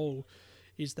as a whole,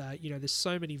 is that there's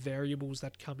so many variables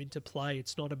that come into play.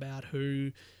 It's not about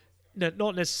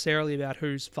not necessarily about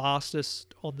who's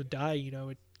fastest on the day.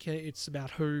 It's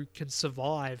about who can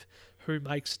survive, who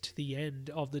makes it to the end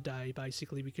of the day,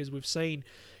 basically, because we've seen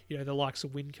the likes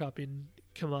of Whincup in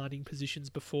commanding positions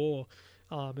before.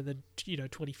 And then,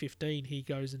 2015, he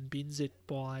goes and bins it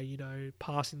by,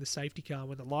 passing the safety car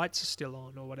when the lights are still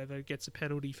on or whatever, gets a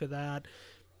penalty for that.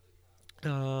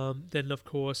 Then, of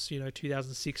course,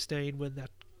 2016, when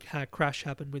that crash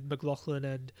happened with McLaughlin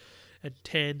and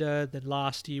Tander. Then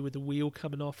last year with the wheel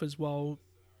coming off as well,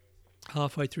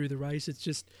 halfway through the race. It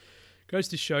just goes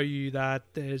to show you that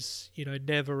there's,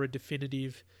 never a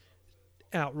definitive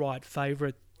outright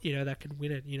favourite, that can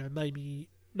win it. Maybe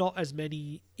not as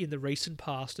many in the recent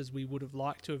past as we would have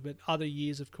liked to have, but other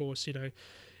years, of course,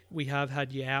 we have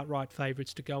had your outright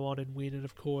favourites to go on and win. And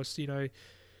of course,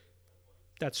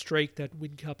 that streak that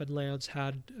Whincup and Lowndes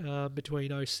had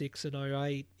between 06 and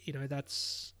 08,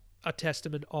 that's a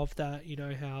testament of that,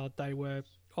 how they were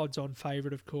odds-on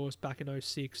favourite, of course, back in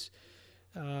 06.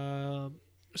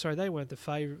 Sorry, they weren't the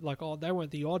favourite, they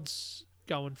weren't the odds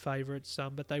going favourites,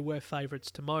 but they were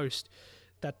favourites to most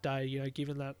that day,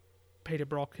 given that Peter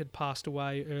Brock had passed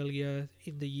away earlier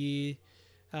in the year,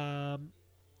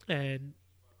 and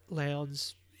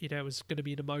Lowndes, it was going to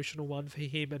be an emotional one for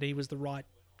him, and he was the right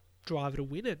driver to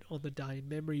win it on the day in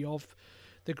memory of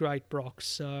the great Brock.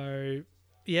 So,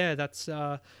 yeah, that's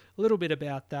a little bit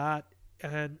about that,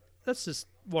 and that's just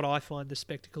what I find the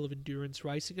spectacle of endurance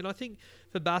racing. And I think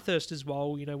for Bathurst as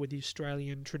well, with the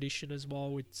Australian tradition as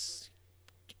well, it's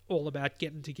all about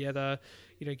getting together,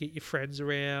 get your friends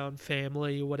around,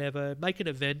 family or whatever, make an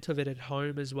event of it at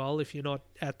home as well. If you're not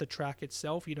at the track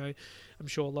itself, I'm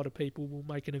sure a lot of people will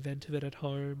make an event of it at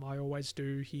home. I always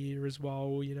do here as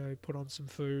well, put on some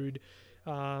food,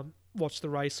 watch the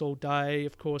race all day.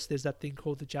 Of course, there's that thing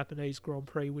called the Japanese Grand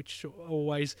Prix, which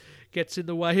always gets in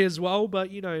the way as well. But,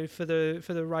 for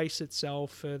the race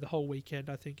itself, for the whole weekend,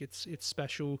 I think it's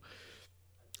special.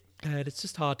 And it's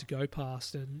just hard to go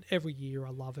past. And every year I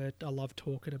love it. I love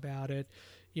talking about it.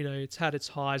 It's had its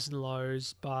highs and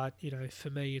lows, but,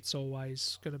 for me, it's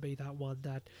always going to be that one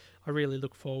that I really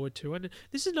look forward to. And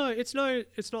this is it's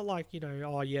not like,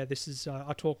 oh yeah, this is,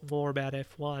 I talk more about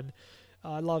F1.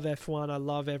 I love F1. I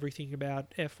love everything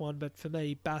about F1. But for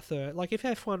me, Bathurst, like if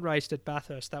F1 raced at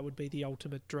Bathurst, that would be the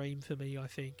ultimate dream for me, I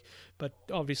think. But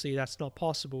obviously that's not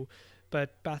possible.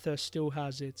 But Bathurst still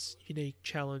has its unique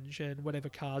challenge, and whatever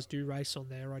cars do race on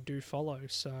there, I do follow.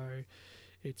 So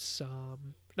it's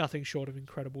nothing short of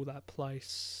incredible, that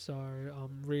place. So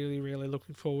I'm really, really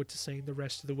looking forward to seeing the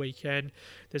rest of the weekend.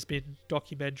 There's been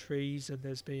documentaries and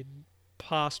there's been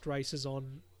past races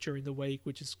on during the week,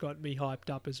 which has got me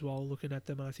hyped up as well, looking at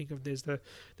them. And I think if there's the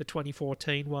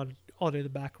 2014 one on in the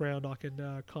background, I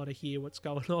can kind of hear what's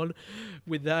going on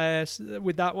with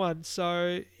that one.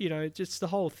 So, just the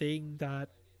whole thing that,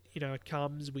 it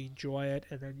comes, we enjoy it,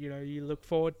 and then, you look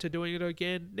forward to doing it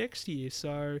again next year.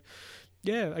 So,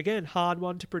 yeah, again, hard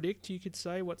one to predict, you could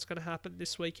say, what's going to happen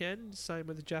this weekend. Same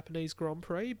with the Japanese Grand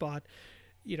Prix, but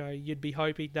you'd be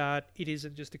hoping that it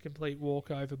isn't just a complete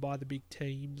walkover by the big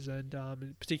teams, and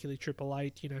particularly Triple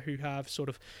Eight, who have sort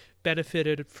of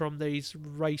benefited from these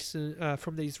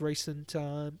recent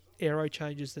aero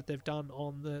changes that they've done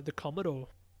on the Commodore.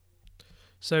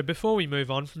 So before we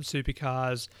move on from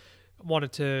supercars, I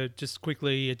wanted to just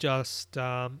quickly adjust.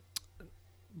 Where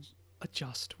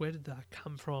did that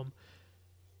come from?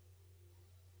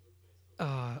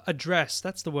 Address.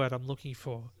 That's the word I'm looking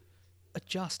for.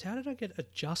 Adjust. How did I get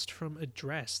adjust from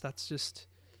address? That's just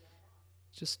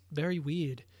very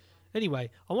weird. Anyway,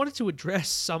 I wanted to address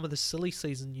some of the silly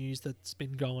season news that's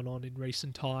been going on in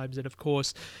recent times. And of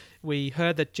course, we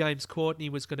heard that James Courtney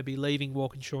was going to be leaving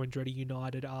Walkinshaw Andretti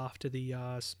United after the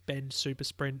Bend Super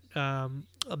Sprint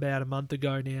about a month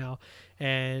ago now.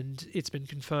 And it's been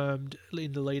confirmed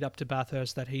in the lead up to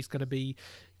Bathurst that he's going to be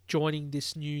joining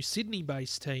this new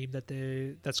Sydney-based team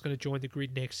that's going to join the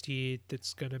grid next year.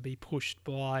 That's going to be pushed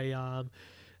by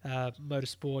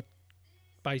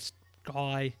motorsport-based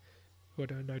guy who I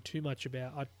don't know too much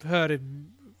about. I've heard of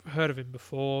him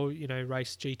before.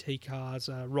 Raced GT cars.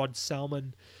 Rod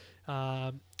Salmon,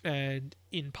 and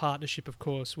in partnership, of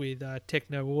course, with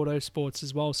Techno Autosports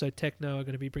as well. So Techno are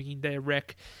going to be bringing their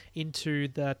rec into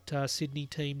that Sydney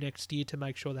team next year to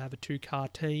make sure they have a 2-car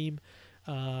team.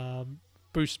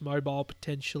 Boost Mobile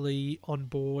potentially on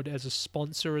board as a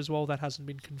sponsor as well. That hasn't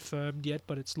been confirmed yet,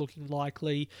 but it's looking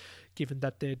likely, given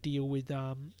that their deal with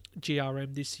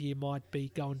GRM this year might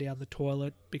be going down the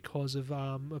toilet because of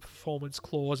a performance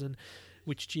clause, and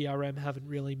which GRM haven't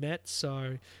really met.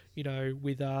 So,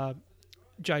 with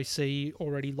JC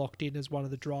already locked in as one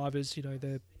of the drivers,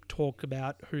 the talk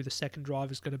about who the second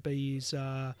driver is going to be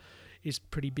is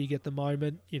pretty big at the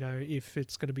moment. If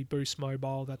it's going to be Boost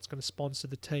Mobile that's going to sponsor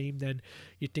the team, then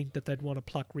you'd think that they'd want to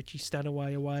pluck Richie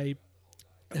Stanaway away.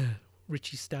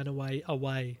 Richie Stanaway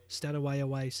away. Stanaway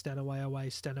away. Stanaway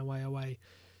away. Stanaway away.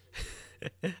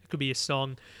 It could be a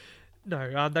song.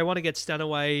 No, they want to get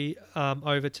Stanaway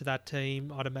over to that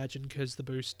team, I'd imagine, because the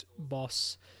Boost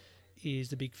boss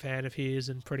is a big fan of his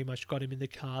and pretty much got him in the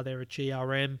car there at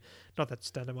GRM. Not that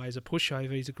Stanaway is a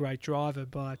pushover, he's a great driver,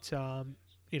 but I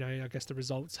guess the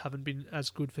results haven't been as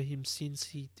good for him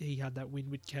since he had that win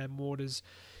with Cam Waters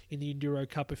in the Enduro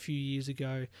Cup a few years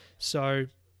ago. So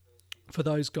for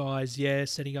those guys,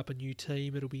 setting up a new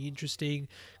team, it'll be interesting.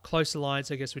 Close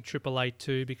alliance, I guess, with Triple Eight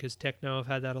too, because Techno have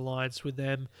had that alliance with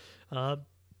them.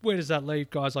 Where does that leave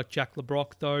guys like Jack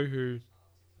LeBrock, though, who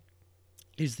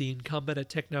is the incumbent at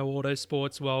Techno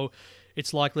Autosports? Well,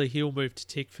 it's likely he'll move to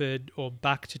Tickford, or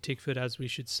back to Tickford, as we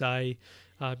should say.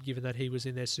 given that he was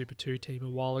in their Super 2 team a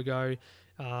while ago.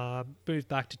 Moved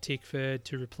back to Tickford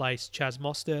to replace Chas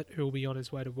Mostert, who will be on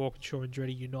his way to Walkinshaw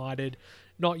Andretti United.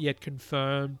 Not yet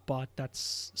confirmed, but that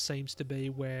seems to be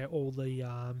where all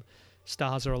the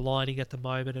stars are aligning at the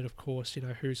moment. And of course,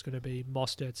 who's going to be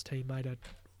Mostert's teammate at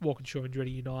Walkinshaw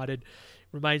Andretti United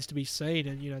remains to be seen.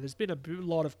 And, there's been a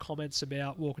lot of comments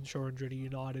about Walkinshaw Andretti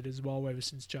United as well ever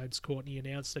since James Courtney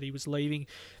announced that he was leaving,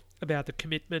 about the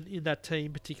commitment in that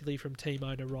team, particularly from team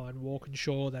owner Ryan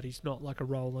Walkinshaw, that he's not like a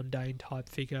Roland Dane type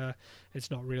figure. It's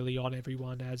not really on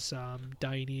everyone as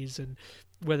Dane is, and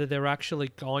whether they're actually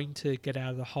going to get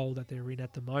out of the hole that they're in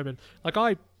at the moment. Like,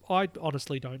 I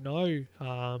honestly don't know.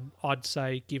 I'd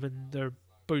say given the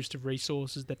boost of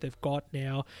resources that they've got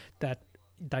now, that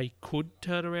they could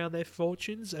turn around their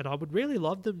fortunes, and I would really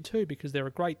love them too, because they're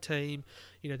a great team.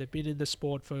 They've been in the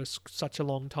sport for such a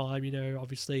long time.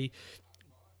 Obviously,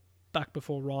 back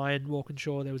before Ryan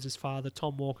Walkinshaw, there was his father,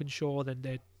 Tom Walkinshaw, then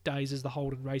their days as the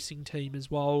Holden Racing team as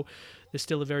well. They're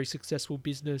still a very successful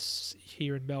business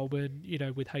here in Melbourne,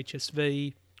 with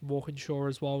HSV. Walkinshaw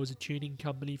as well was a tuning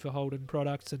company for Holden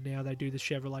products, and now they do the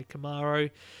Chevrolet Camaro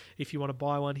if you want to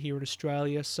buy one here in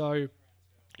Australia. So,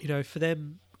 for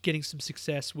them, getting some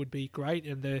success would be great,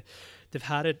 and they've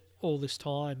had it all this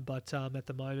time, but at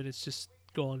the moment it's just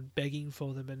gone begging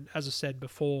for them. And as I said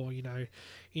before,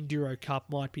 Enduro Cup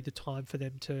might be the time for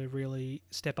them to really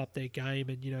step up their game.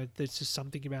 And there's just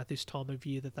something about this time of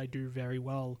year that they do very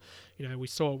well. We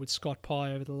saw it with Scott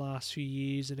Pye over the last few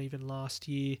years, and even last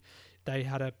year they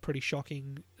had a pretty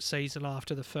shocking season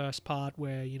after the first part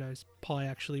where Pye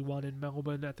actually won in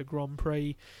Melbourne at the Grand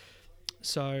Prix.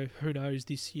 So who knows,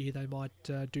 this year they might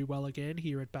do well again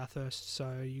here at Bathurst.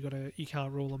 So you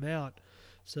can't rule them out.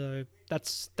 So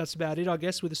that's about it, I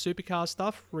guess, with the supercar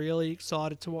stuff. Really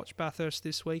excited to watch Bathurst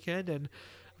this weekend, and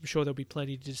I'm sure there'll be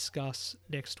plenty to discuss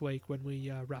next week when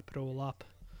we wrap it all up.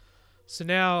 So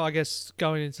now, I guess,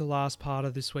 going into the last part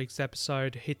of this week's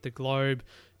episode, Hit the Globe,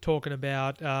 talking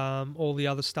about all the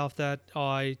other stuff that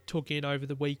I took in over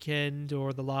the weekend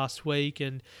or the last week,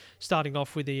 and starting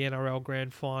off with the NRL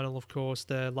Grand Final, of course.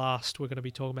 The last, we're going to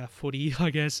be talking about footy,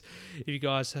 I guess. If you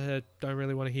guys don't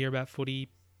really want to hear about footy,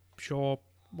 sure,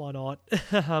 why not?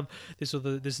 This is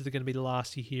going to be the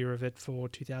last you hear of it for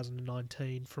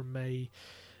 2019 from me.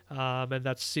 And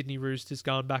that's Sydney Roosters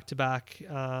going back-to-back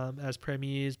as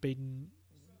premiers, beating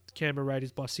Canberra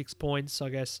Raiders by 6 points. I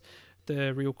guess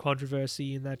the real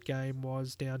controversy in that game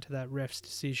was down to that ref's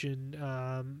decision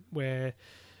where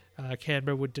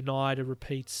Canberra would deny a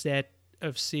repeat set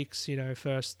of 6.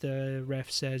 First the ref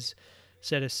set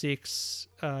a 6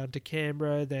 to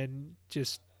Canberra, then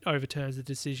just overturns the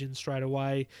decision straight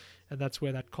away, and that's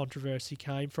where that controversy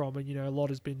came from. And a lot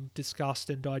has been discussed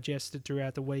and digested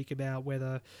throughout the week about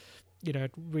whether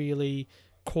it really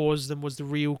was the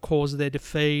real cause of their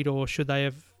defeat, or should they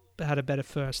have had a better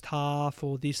first half,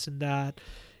 or this and that.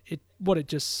 What it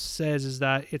just says is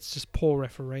that it's just poor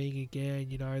refereeing again,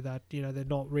 that they're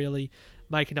not really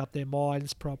making up their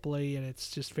minds properly, and it's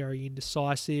just very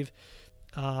indecisive.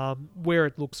 Where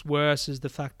it looks worse is the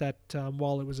fact that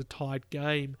while it was a tied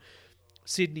game,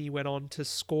 Sydney went on to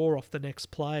score off the next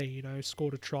play,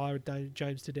 scored a try with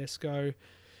James Tedesco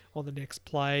on the next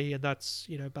play, and that's,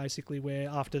 basically where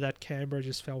after that Canberra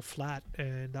just fell flat,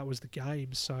 and that was the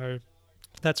game. So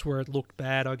that's where it looked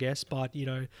bad, I guess, but,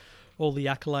 all the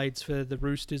accolades for the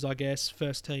Roosters, I guess,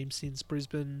 first team since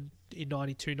Brisbane in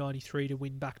 92-93 to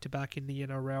win back-to-back in the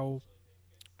NRL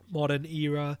modern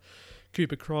era.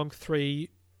 Cooper Cronk, 3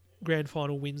 grand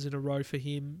final wins in a row for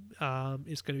him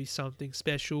is going to be something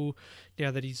special. Now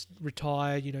that he's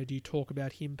retired, do you talk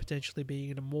about him potentially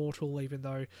being an immortal, even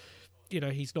though,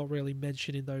 he's not really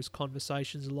mentioned in those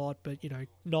conversations a lot, but,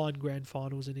 9 grand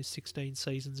finals in his 16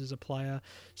 seasons as a player.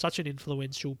 Such an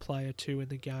influential player too in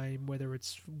the game, whether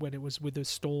it's when it was with the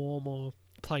Storm or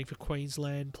playing for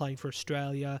Queensland, playing for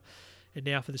Australia, and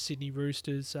now for the Sydney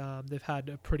Roosters. They've had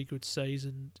a pretty good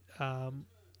season.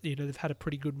 They've had a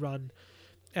pretty good run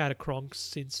out of Cronk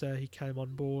since he came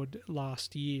on board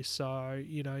last year. So,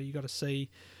 you got to see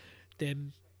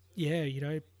them,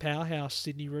 powerhouse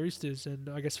Sydney Roosters. And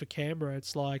I guess for Canberra,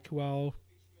 it's like, well,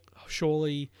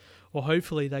 surely or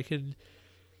hopefully they can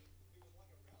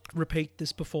repeat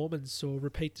this performance or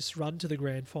repeat this run to the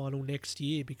grand final next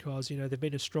year, because, they've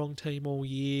been a strong team all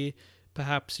year.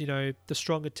 Perhaps, the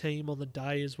stronger team on the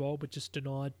day as well, but just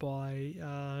denied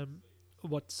by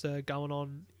what's going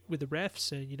on with the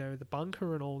refs and, the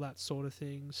bunker and all that sort of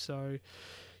thing. So,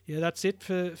 yeah, that's it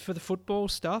for the football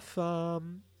stuff.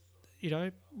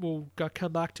 we'll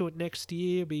come back to it next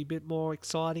year, be a bit more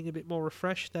exciting, a bit more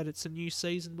refreshed that it's a new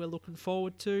season we're looking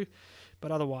forward to.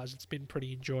 But otherwise, it's been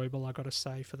pretty enjoyable, I got to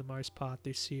say, for the most part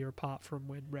this year, apart from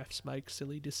when refs make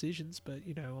silly decisions. But,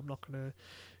 I'm not going to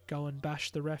go and bash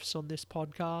the refs on this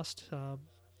podcast.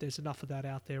 There's enough of that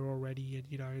out there already.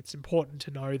 And, it's important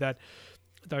to know that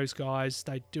those guys,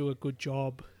 they do a good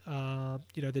job.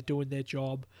 They're doing their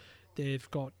job. They've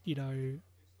got,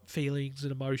 feelings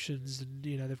and emotions, and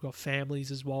they've got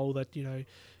families as well that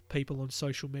people on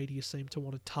social media seem to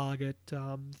want to target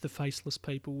the faceless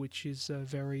people, which is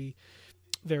very,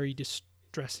 very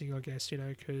distressing, I guess,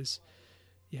 because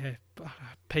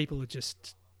people are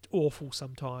just awful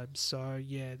sometimes. So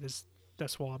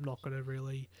that's why I'm not going to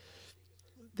really,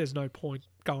 there's no point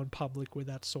going public with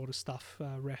that sort of stuff,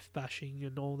 ref bashing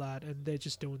and all that, and they're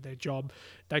just doing their job.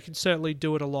 They can certainly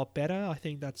do it a lot better. I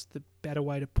think that's the better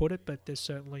way to put it, but there's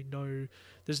certainly no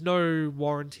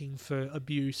warranting for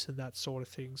abuse and that sort of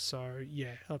thing. So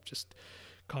I just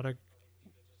kind of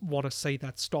want to see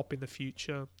that stop in the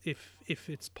future if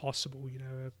it's possible.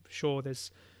 I'm sure there's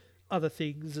other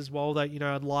things as well that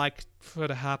I'd like for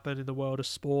to happen in the world of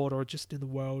sport, or just in the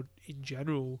world in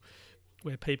general,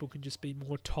 where people can just be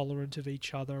more tolerant of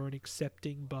each other and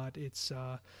accepting. But it's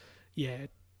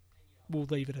we'll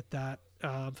leave it at that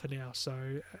for now.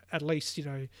 So at least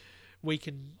we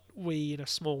in a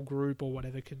small group or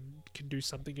whatever can do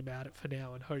something about it for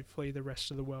now, and hopefully the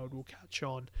rest of the world will catch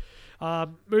on.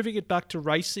 Moving it back to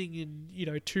racing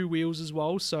in two wheels as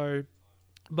well. So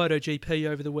MotoGP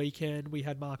over the weekend, we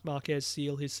had Marc Marquez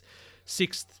seal his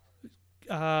 6th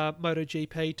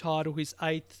MotoGP title, his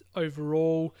 8th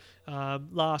overall.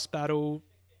 Last lap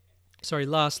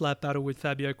battle with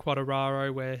Fabio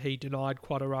Quartararo, where he denied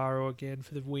Quartararo again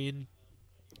for the win,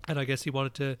 and I guess he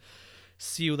wanted to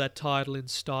seal that title in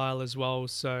style as well.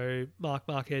 So Marc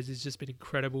Marquez has just been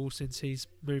incredible since he's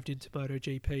moved into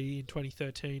MotoGP in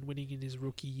 2013, winning in his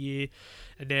rookie year,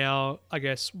 and now I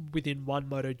guess within one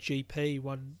MotoGP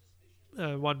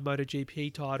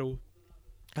title,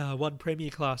 one Premier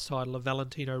Class title of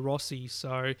Valentino Rossi.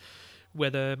 So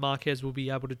whether Marquez will be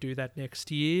able to do that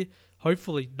next year,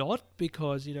 hopefully not,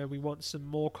 because we want some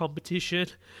more competition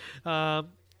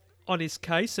on his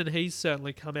case, and he's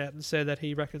certainly come out and said that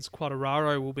he reckons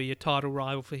Quartararo will be a title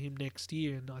rival for him next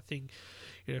year. And I think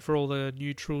for all the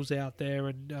neutrals out there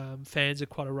and fans of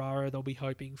Quartararo, they'll be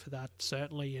hoping for that,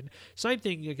 certainly. And same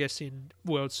thing, I guess, in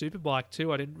World Superbike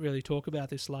too. I didn't really talk about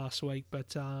this last week, but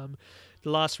the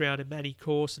last round in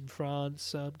Manicourse in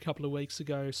France a couple of weeks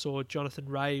ago saw Jonathan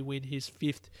Rea win his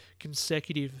 5th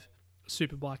consecutive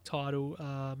Superbike title,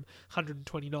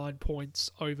 129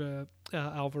 points over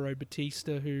Alvaro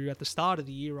Bautista, who at the start of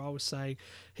the year I was saying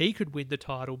he could win the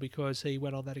title because he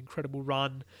went on that incredible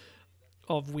run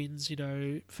of wins,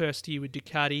 first year with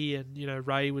Ducati, and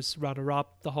Rea was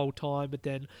runner-up the whole time, but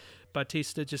then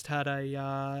Bautista just had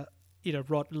a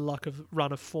rotten luck of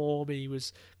run of form. He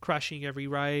was crashing every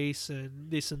race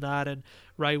and this and that, and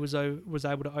Rea was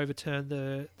able to overturn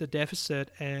the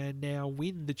deficit and now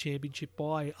win the championship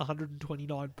by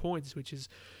 129 points, which is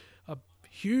a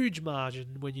huge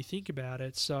margin when you think about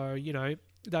it. So,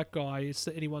 that guy, is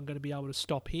anyone going to be able to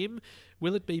stop him?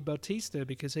 Will it be Bautista,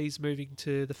 because he's moving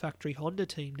to the factory Honda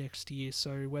team next year?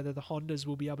 So whether the Hondas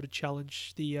will be able to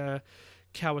challenge the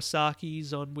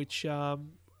Kawasaki's on which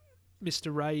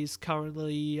Mr. Rea is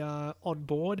currently on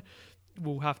board,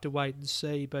 we'll have to wait and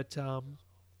see. But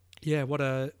what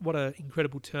a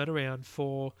incredible turnaround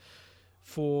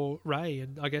for Rea,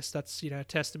 and I guess that's a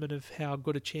testament of how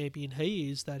good a champion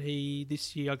he is, that he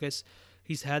this year, I guess,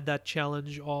 he's had that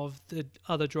challenge of the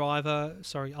other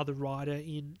rider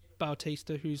in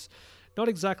Bautista, who's not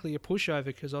exactly a pushover,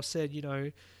 because I said,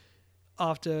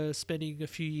 after spending a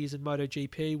few years in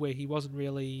MotoGP where he wasn't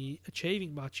really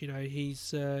achieving much,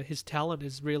 his talent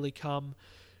has really come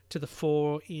to the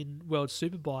fore in World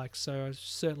Superbike. So I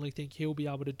certainly think he'll be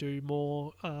able to do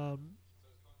more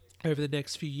over the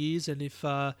next few years. And if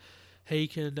he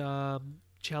can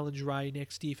challenge Rea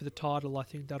next year for the title, I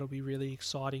think that'll be really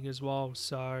exciting as well.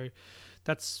 So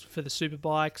that's for the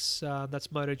Superbikes. That's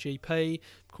MotoGP.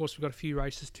 Of course, we've got a few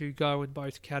races to go in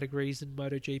both categories in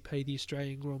MotoGP. The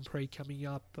Australian Grand Prix coming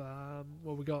up.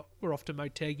 We're off to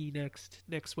Motegi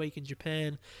next week in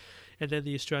Japan, and then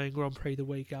the Australian Grand Prix the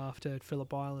week after at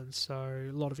Phillip Island. So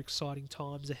a lot of exciting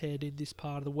times ahead in this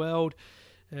part of the world,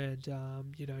 and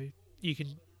you can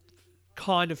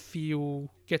kind of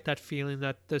get that feeling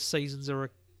that the seasons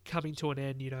are coming to an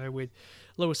end, with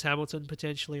Lewis Hamilton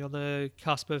potentially on the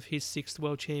cusp of his 6th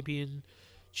world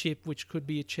championship, which could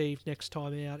be achieved next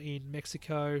time out in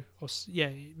Mexico.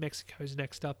 Mexico's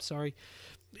next up, sorry.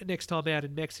 next time out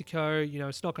in Mexico,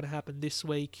 it's not going to happen this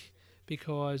week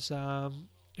because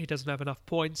he doesn't have enough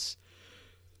points.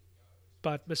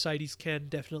 But Mercedes can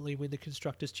definitely win the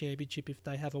Constructors' Championship if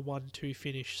they have a 1-2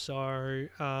 finish. So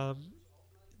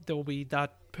there'll be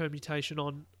that permutation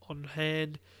on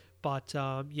hand. But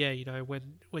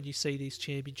when you see these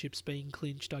championships being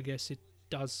clinched, I guess it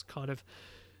does kind of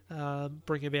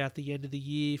bring about the end of the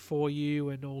year for you,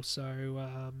 and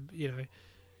also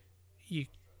you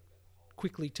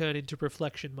quickly turn into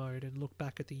reflection mode and look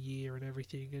back at the year and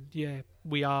everything. And yeah,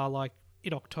 we are like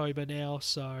in October now,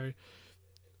 so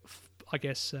I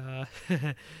guess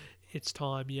it's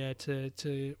time,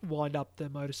 to wind up the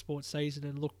motorsport season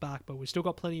and look back. But we've still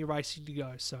got plenty of racing to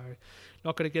go, so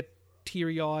not going to get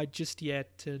teary-eyed just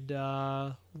yet and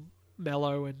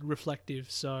mellow and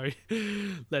reflective. So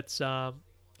let's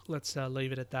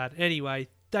leave it at that. Anyway,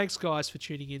 thanks guys for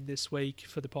tuning in this week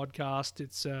for the podcast.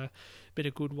 It's been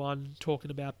a good one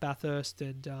talking about Bathurst,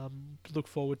 and look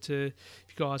forward to,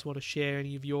 if you guys want to share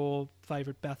any of your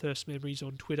favourite Bathurst memories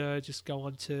on Twitter, just go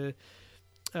on to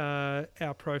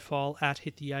our profile at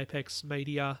Hit the Apex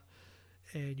Media,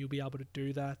 and you'll be able to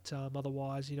do that.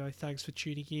 Otherwise, thanks for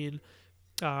tuning in.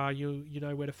 You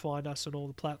know where to find us on all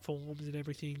the platforms and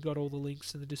everything. Got all the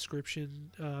links in the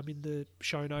description, in the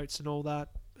show notes and all that.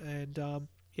 And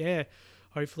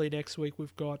hopefully next week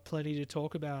we've got plenty to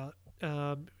talk about,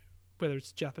 whether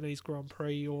it's Japanese Grand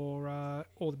Prix or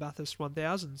the Bathurst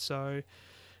 1000. So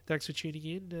thanks for tuning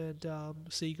in, and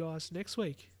see you guys next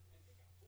week.